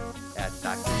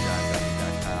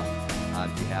johngduffy@drjohnduffy.com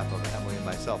on behalf of Emily and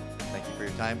myself. Thank you for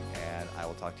your time, and I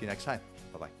will talk to you next time.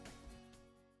 Bye-bye.